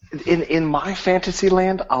 would. In my fantasy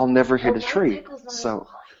land, I'll never hit a light tree. cycle's not So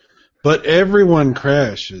but everyone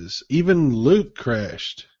crashes. Even Luke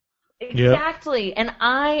crashed. Exactly, and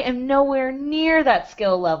I am nowhere near that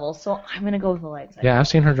skill level, so I'm gonna go with the light cycle. Yeah, I've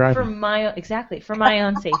seen her For driving. for my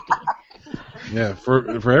own safety. Yeah, for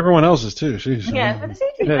everyone else's too. She's Yeah, for the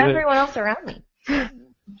safety of everyone else around me.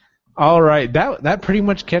 All right, that pretty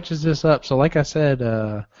much catches this up. So, like I said,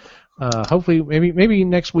 hopefully, maybe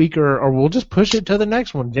next week, or we'll just push it to the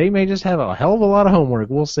next one. Jay may just have a hell of a lot of homework.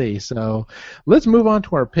 We'll see. So, let's move on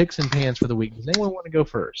to our picks and pans for the week. Does anyone want to go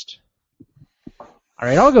first? All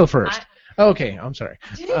right, I'll go first. Okay, I'm sorry.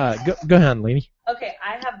 Go ahead, Laney. Okay,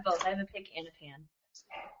 I have both. I have a pick and a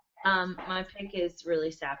pan. My pick is really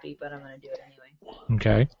sappy, but I'm gonna do it anyway.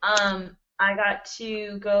 Okay. I got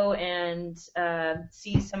to go and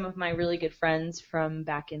see some of my really good friends from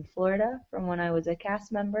back in Florida, from when I was a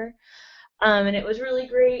cast member, and it was really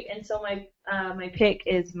great. And so my pick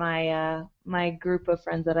is my group of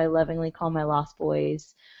friends that I lovingly call my Lost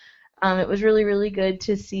Boys. It was really, really good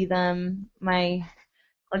to see them.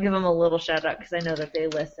 I'll give them a little shout out because I know that they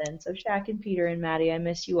listen. So Shaq and Peter and Maddie, I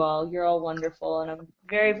miss you all. You're all wonderful, and I'm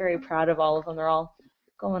very, very proud of all of them. They're all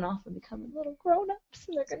going off and becoming little grown-ups,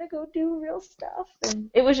 and they're going to go do real stuff. And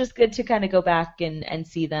it was just good to kind of go back and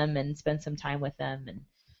see them and spend some time with them and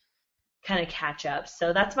kind of catch up.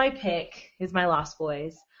 So that's my pick, is my Lost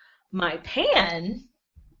Boys. My pan,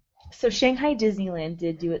 so Shanghai Disneyland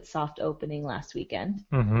did do its soft opening last weekend.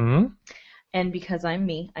 Mm-hmm. And because I'm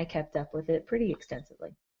me, I kept up with it pretty extensively.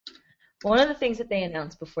 One of the things that they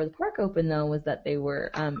announced before the park opened, though, was that they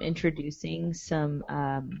were introducing some.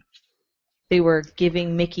 They were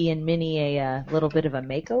giving Mickey and Minnie a little bit of a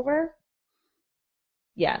makeover.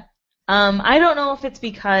 Yeah. I don't know if it's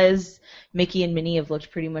because Mickey and Minnie have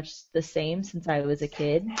looked pretty much the same since I was a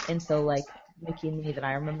kid, and so like Mickey and Minnie that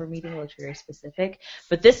I remember meeting looked very specific.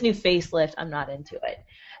 But this new facelift, I'm not into it.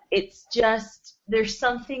 It's just, there's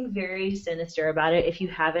something very sinister about it. If you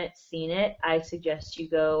haven't seen it, I suggest you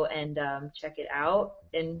go and check it out.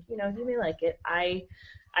 And, you may like it. I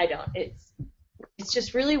don't. It's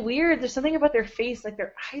just really weird. There's something about their face, like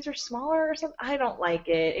their eyes are smaller or something. I don't like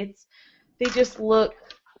it. they just look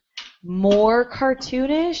more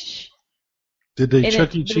cartoonish. Did they And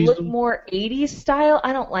Chuck E. they Cheese look them? more 80s style.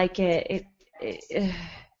 I don't like it.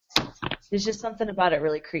 There's just something about it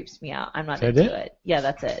really creeps me out. I'm not Is that into it? it. Yeah,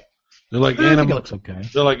 that's it. They're like I think it animal. looks okay.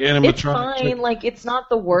 They're like animatronic. It's fine. Like, it's not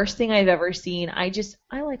the worst thing I've ever seen. I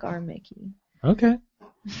like our Mickey. Okay.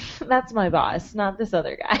 That's my boss, not this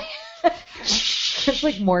other guy. It's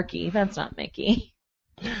like Morky. That's not Mickey.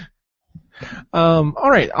 All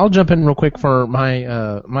right, I'll jump in real quick for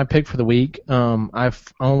my pick for the week. I'm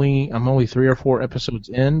only 3 or 4 episodes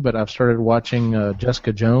in, but I've started watching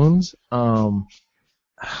Jessica Jones.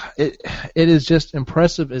 It is just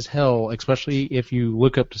impressive as hell, especially if you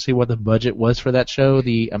look up to see what the budget was for that show,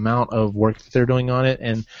 the amount of work that they're doing on it.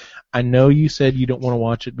 And I know you said you don't want to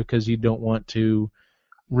watch it because you don't want to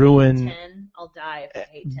ruin. 10. I'll die if I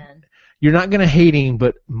hate 10. You're not gonna hate him,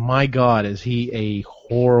 but my God, is he a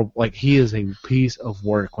horrible? Like, he is a piece of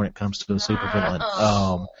work when it comes to a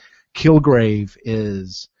supervillain. Kilgrave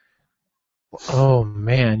is. Oh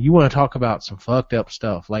man, you want to talk about some fucked up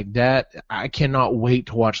stuff like that? I cannot wait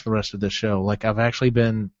to watch the rest of the show. Like, I'm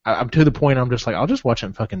to the point I'm just like, I'll just watch it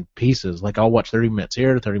in fucking pieces. Like, I'll watch 30 minutes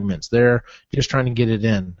here, 30 minutes there, just trying to get it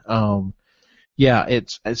in. Yeah,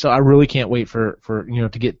 so I really can't wait for to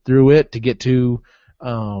get through it, to get to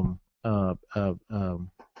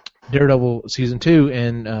Daredevil season 2,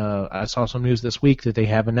 and I saw some news this week that they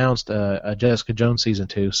have announced a Jessica Jones season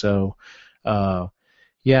 2. So,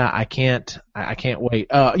 yeah, I can't wait.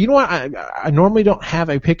 You know what? I normally don't have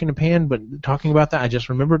a pick in a pan, but talking about that, I just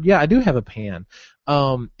remembered. Yeah, I do have a pan.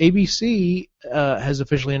 ABC has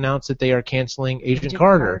officially announced that they are canceling Agent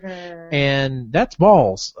Carter, and that's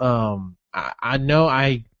balls. I know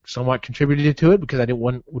I somewhat contributed to it because I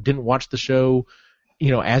didn't watch the show,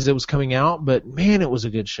 as it was coming out, but man, it was a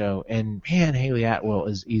good show, and man, Haley Atwell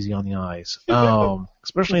is easy on the eyes,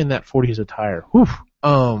 especially in that 40s attire. Whew.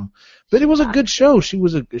 But it was a good show. She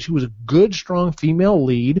was a good, strong female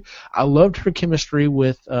lead. I loved her chemistry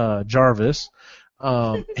with Jarvis.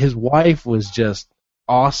 His wife was just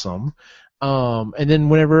awesome. And then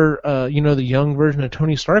whenever the young version of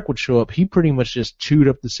Tony Stark would show up, he pretty much just chewed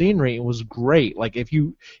up the scenery. It was great. Like, if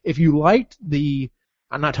you liked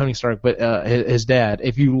not Tony Stark, but his dad.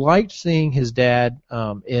 If you liked seeing his dad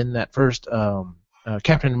in that first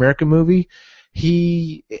Captain America movie,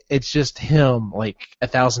 it's just him like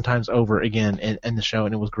 1,000 times over again in the show,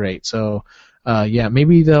 and it was great. So, yeah,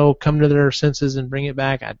 maybe they'll come to their senses and bring it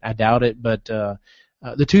back. I doubt it, but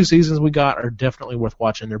the 2 seasons we got are definitely worth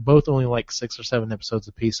watching. They're both only like 6 or 7 episodes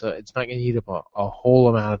apiece, so it's not going to eat up a whole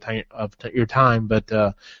amount of time your time, but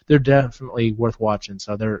they're definitely worth watching.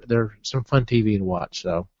 So they're some fun TV to watch.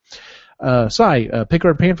 So, Cy, pick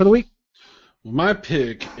or pan for the week? Well, my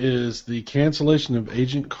pick is the cancellation of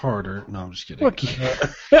Agent Carter. No, I'm just kidding.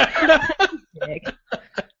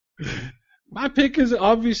 My pick is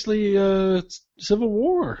obviously Civil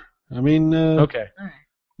War. I mean, okay.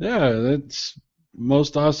 Yeah, that's the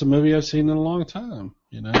most awesome movie I've seen in a long time.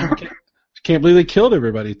 I can't believe they killed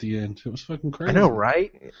everybody at the end. It was fucking crazy. I know,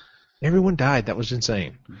 right? Everyone died. That was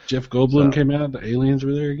insane. Jeff Goldblum came out. The aliens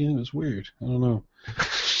were there again. It was weird. I don't know.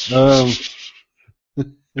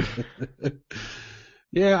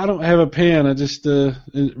 Yeah, I don't have a pan. I just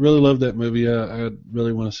really love that movie. I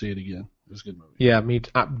really want to see it again. It was a good movie. Yeah, me,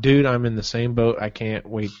 dude. I'm in the same boat. I can't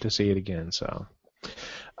wait to see it again. So,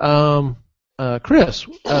 Chris,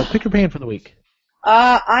 pick your pan for the week.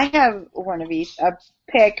 I have one of each. A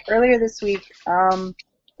pick earlier this week. The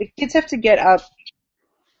kids have to get up,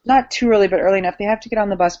 not too early, but early enough. They have to get on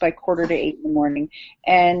the bus by 7:45 in the morning,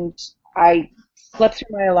 and I slept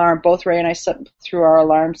through my alarm. Both Ray and I slept through our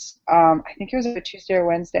alarms. I think it was a Tuesday or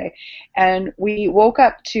Wednesday, and we woke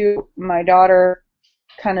up to my daughter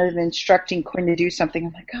kind of instructing Quinn to do something.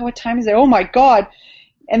 I'm like, oh, what time is it? Oh my God!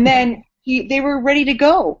 And then they were ready to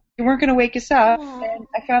go. They weren't going to wake us up, and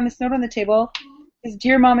I found this note on the table. It says,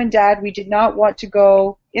 "Dear Mom and Dad, we did not want to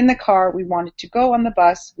go in the car. We wanted to go on the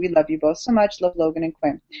bus. We love you both so much. Love, Logan and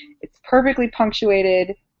Quinn." It's perfectly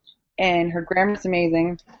punctuated, and her grammar's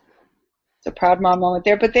amazing. It's a proud mom moment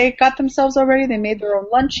there. But they got themselves all ready. They made their own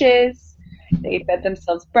lunches. They fed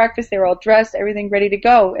themselves breakfast. They were all dressed, everything ready to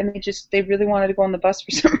go. And they really wanted to go on the bus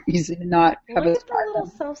for some reason and not have us. Look at the little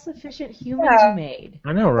self-sufficient humans you made.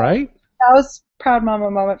 I know, right? That was a proud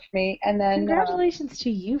mama moment for me. And then Congratulations to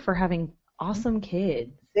you for having awesome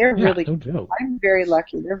kids. They're Yeah, really. no joke. I'm very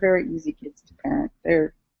lucky. They're very easy kids to parent.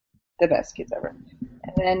 They're the best kids ever.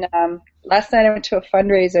 And then last night I went to a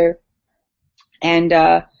fundraiser, and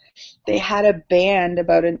they had a band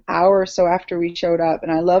about an hour or so after we showed up.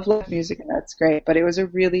 And I love live music, and that's great. But it was a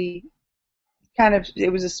really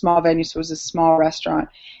it was a small venue, so it was a small restaurant.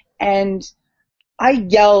 and I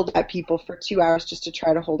yelled at people for 2 hours just to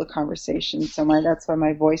try to hold a conversation. So that's why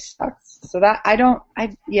my voice sucks. So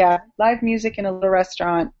live music in a little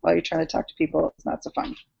restaurant while you're trying to talk to people, it's not so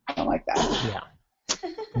fun. I don't like that. Yeah.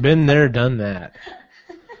 Been there, done that.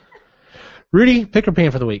 Rudy, pick or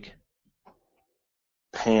pan for the week?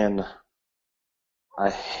 Pan.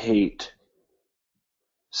 I hate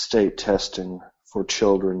state testing for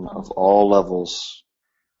children of all levels.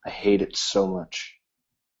 I hate it so much.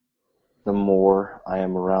 The more I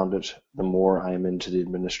am around it, the more I am into the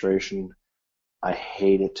administration. I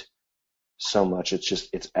hate it so much.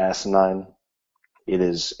 It's asinine. It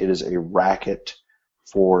is a racket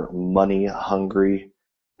for money-hungry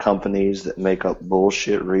companies that make up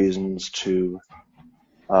bullshit reasons to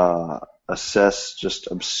assess just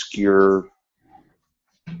obscure,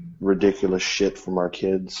 ridiculous shit from our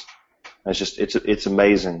kids. It's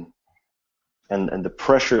amazing. And the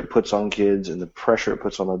pressure it puts on kids and the pressure it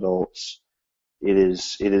puts on adults, it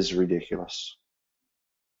is ridiculous.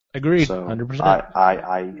 Agreed, So 100%.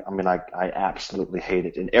 I absolutely hate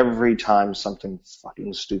it. And every time something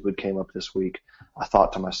fucking stupid came up this week, I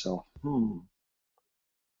thought to myself, And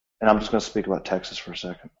I'm just going to speak about Texas for a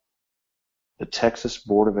second. The Texas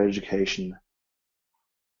Board of Education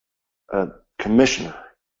commissioner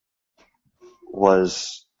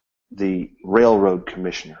was the railroad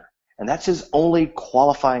commissioner. And that's his only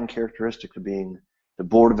qualifying characteristic of being the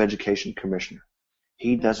Board of Education commissioner.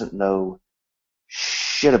 He doesn't know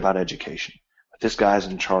shit about education, but this guy's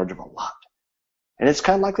in charge of a lot. And it's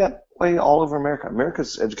kind of like that way all over America.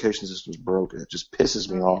 America's education system is broken. It just pisses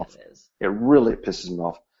me off. It really pisses me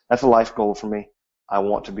off. That's a life goal for me. I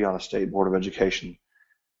want to be on a state board of education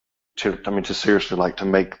to seriously to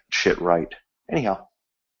make shit right. Anyhow.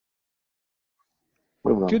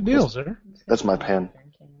 Moving on. Good deal, sir. That's my pen.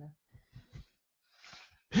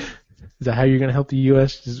 Is that how you're going to help the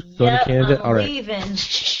U.S. just go to Canada? I'm All right. leaving.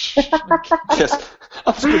 Yes,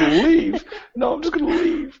 I'm just going to leave. No, I'm just going to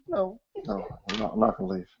leave. No, I'm not going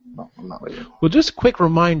to leave. No, I'm not leaving. Well, just a quick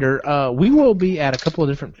reminder, we will be at a couple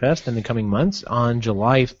of different fests in the coming months. On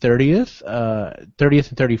July 30th and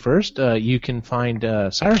 31st, you can find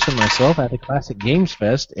Cyrus and myself at the Classic Games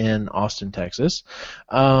Fest in Austin, Texas.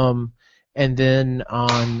 And then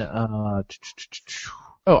on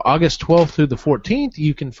August 12th through the 14th,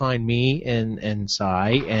 you can find me and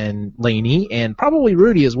Cy and Lainey and probably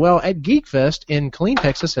Rudy as well at Geek Fest in Killeen,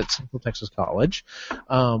 Texas at Central Texas College.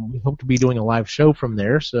 We hope to be doing a live show from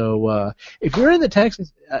there. So if you're in the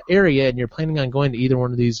Texas area and you're planning on going to either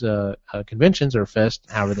one of these conventions or fest,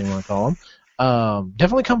 however they want to call them,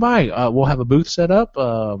 definitely come by. We'll have a booth set up,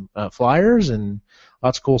 flyers, and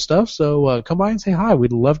lots of cool stuff. So come by and say hi.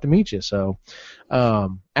 We'd love to meet you. So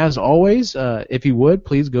as always, if you would,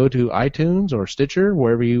 please go to iTunes or Stitcher,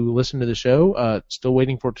 wherever you listen to the show. Still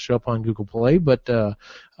waiting for it to show up on Google Play. But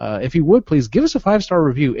if you would, please give us a 5-star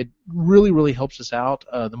review. It really, really helps us out.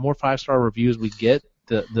 The more 5-star reviews we get,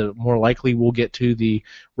 the more likely we'll get to the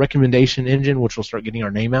recommendation engine, which will start getting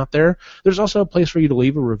our name out there. There's also a place for you to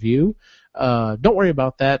leave a review. Don't worry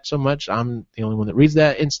about that so much. I'm the only one that reads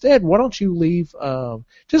that. Instead, why don't you leave,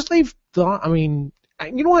 just leave thought. I mean,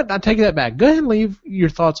 you know what? I take that back. Go ahead and leave your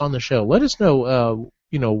thoughts on the show. Let us know,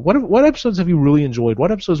 what episodes have you really enjoyed?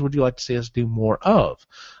 What episodes would you like to see us do more of?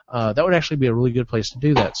 That would actually be a really good place to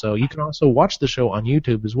do that. So you can also watch the show on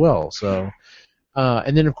YouTube as well. So,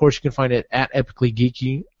 and then of course you can find it at Epically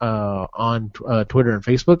Geeky, on Twitter and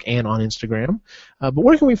Facebook and on Instagram. But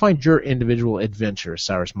where can we find your individual adventures,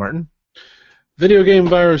 Cyrus Martin?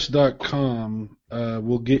 Videogamevirus.com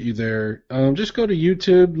will get you there. Just go to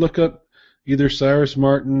YouTube, look up either Cyrus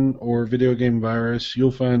Martin or Video Game Virus. You'll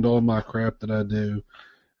find all my crap that I do.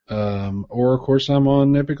 Or, of course, I'm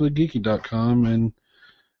on epicallygeeky.com and,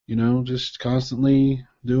 just constantly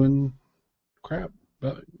doing crap.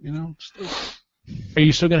 But, still. Are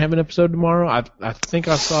you still going to have an episode tomorrow? I think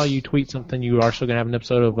I saw you tweet something. You are still going to have an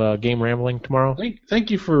episode of Game Rambling tomorrow? Thank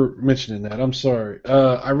you for mentioning that. I'm sorry.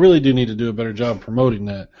 I really do need to do a better job promoting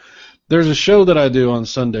that. There's a show that I do on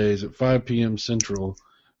Sundays at 5 p.m. Central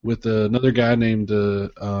with another guy named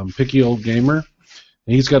Picky Old Gamer.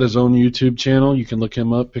 And he's got his own YouTube channel. You can look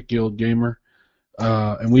him up, Picky Old Gamer.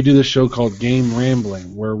 And we do this show called Game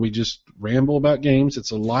Rambling, where we just ramble about games.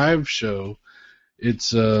 It's a live show.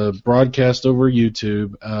 It's broadcast over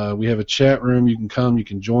YouTube. We have a chat room. You can come. You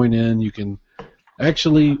can join in. You can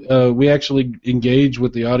we actually engage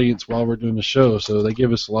with the audience while we're doing the show. So they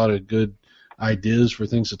give us a lot of good ideas for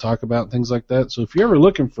things to talk about and things like that. So if you're ever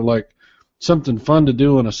looking for something fun to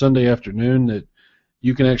do on a Sunday afternoon that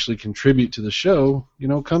you can actually contribute to the show,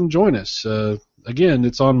 come join us. Again,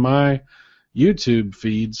 it's on my YouTube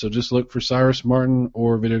feed. So just look for Cyrus Martin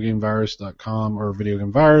or VideoGameVirus.com or Video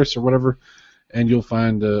Game Virus or whatever, and you'll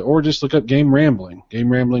find, or just look up Game Rambling.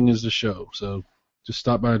 Game Rambling is the show. So just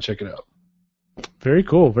stop by and check it out. Very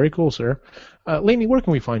cool, sir. Lainey, where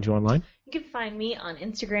can we find you online? You can find me on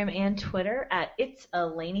Instagram and Twitter at It's a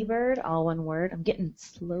Laney-Bird, all one word. I'm getting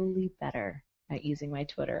slowly better at using my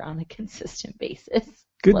Twitter on a consistent basis.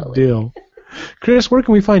 Good Slowly. deal. Chris, where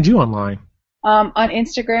can we find you online? On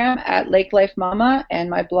Instagram at Lake Life Mama, and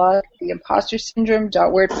my blog,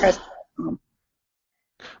 theimpostersyndrome.wordpress.com.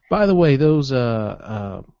 By the way, those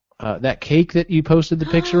that cake that you posted the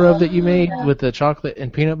picture of that you made with the chocolate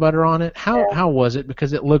and peanut butter on it, how was it?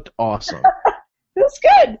 Because it looked awesome. It was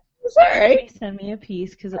good. It was all right. Send me a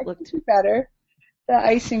piece because it looked Too better. The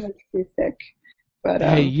icing was too thick. But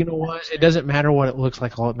Hey, you know what? It doesn't matter what it looks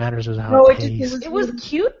like. All it matters is how No, it it just- tastes. It was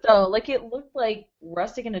cute though. Like it looked like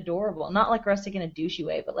rustic and adorable. Not like rustic in a douchey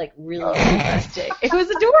way, but like really rustic. It was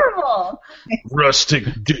adorable. Rustic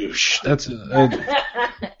douche. That's sounds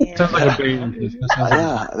like a band.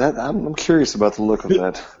 I'm curious about the look of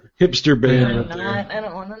that. Hipster band. I'm Right there. not. I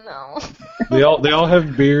don't want to know. They all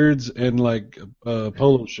have beards and like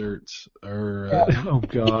polo shirts or Oh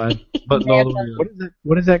God! button all the way up.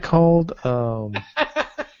 What is that called?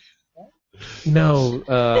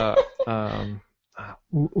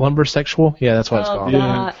 Lumbersexual? Yeah, that's what it's Oh called.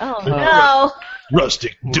 God. Oh no.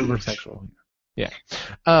 Rustic douche. Lumbersexual. Yeah.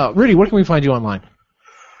 Rudy, where can we find you online?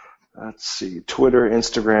 Let's see, Twitter,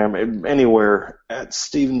 Instagram, anywhere at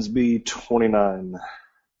StevensB29.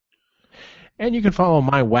 And you can follow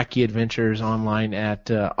my wacky adventures online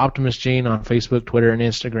at Optimus Gene on Facebook, Twitter, and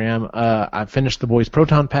Instagram. I've finished the boys'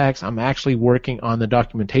 proton packs. I'm actually working on the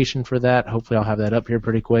documentation for that. Hopefully I'll have that up here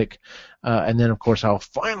pretty quick. And then, of course, I'll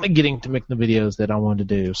finally getting to make the videos that I wanted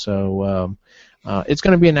to do. So it's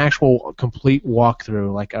going to be an actual complete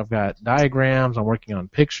walkthrough. Like I've got diagrams. I'm working on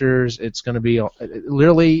pictures. It's going to be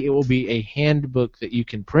literally, it will be a handbook that you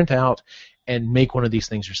can print out and make one of these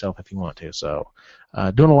things yourself if you want to. So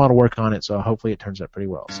doing a lot of work on it, so hopefully it turns out pretty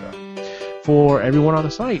well. So for everyone on the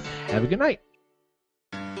site, have a good night.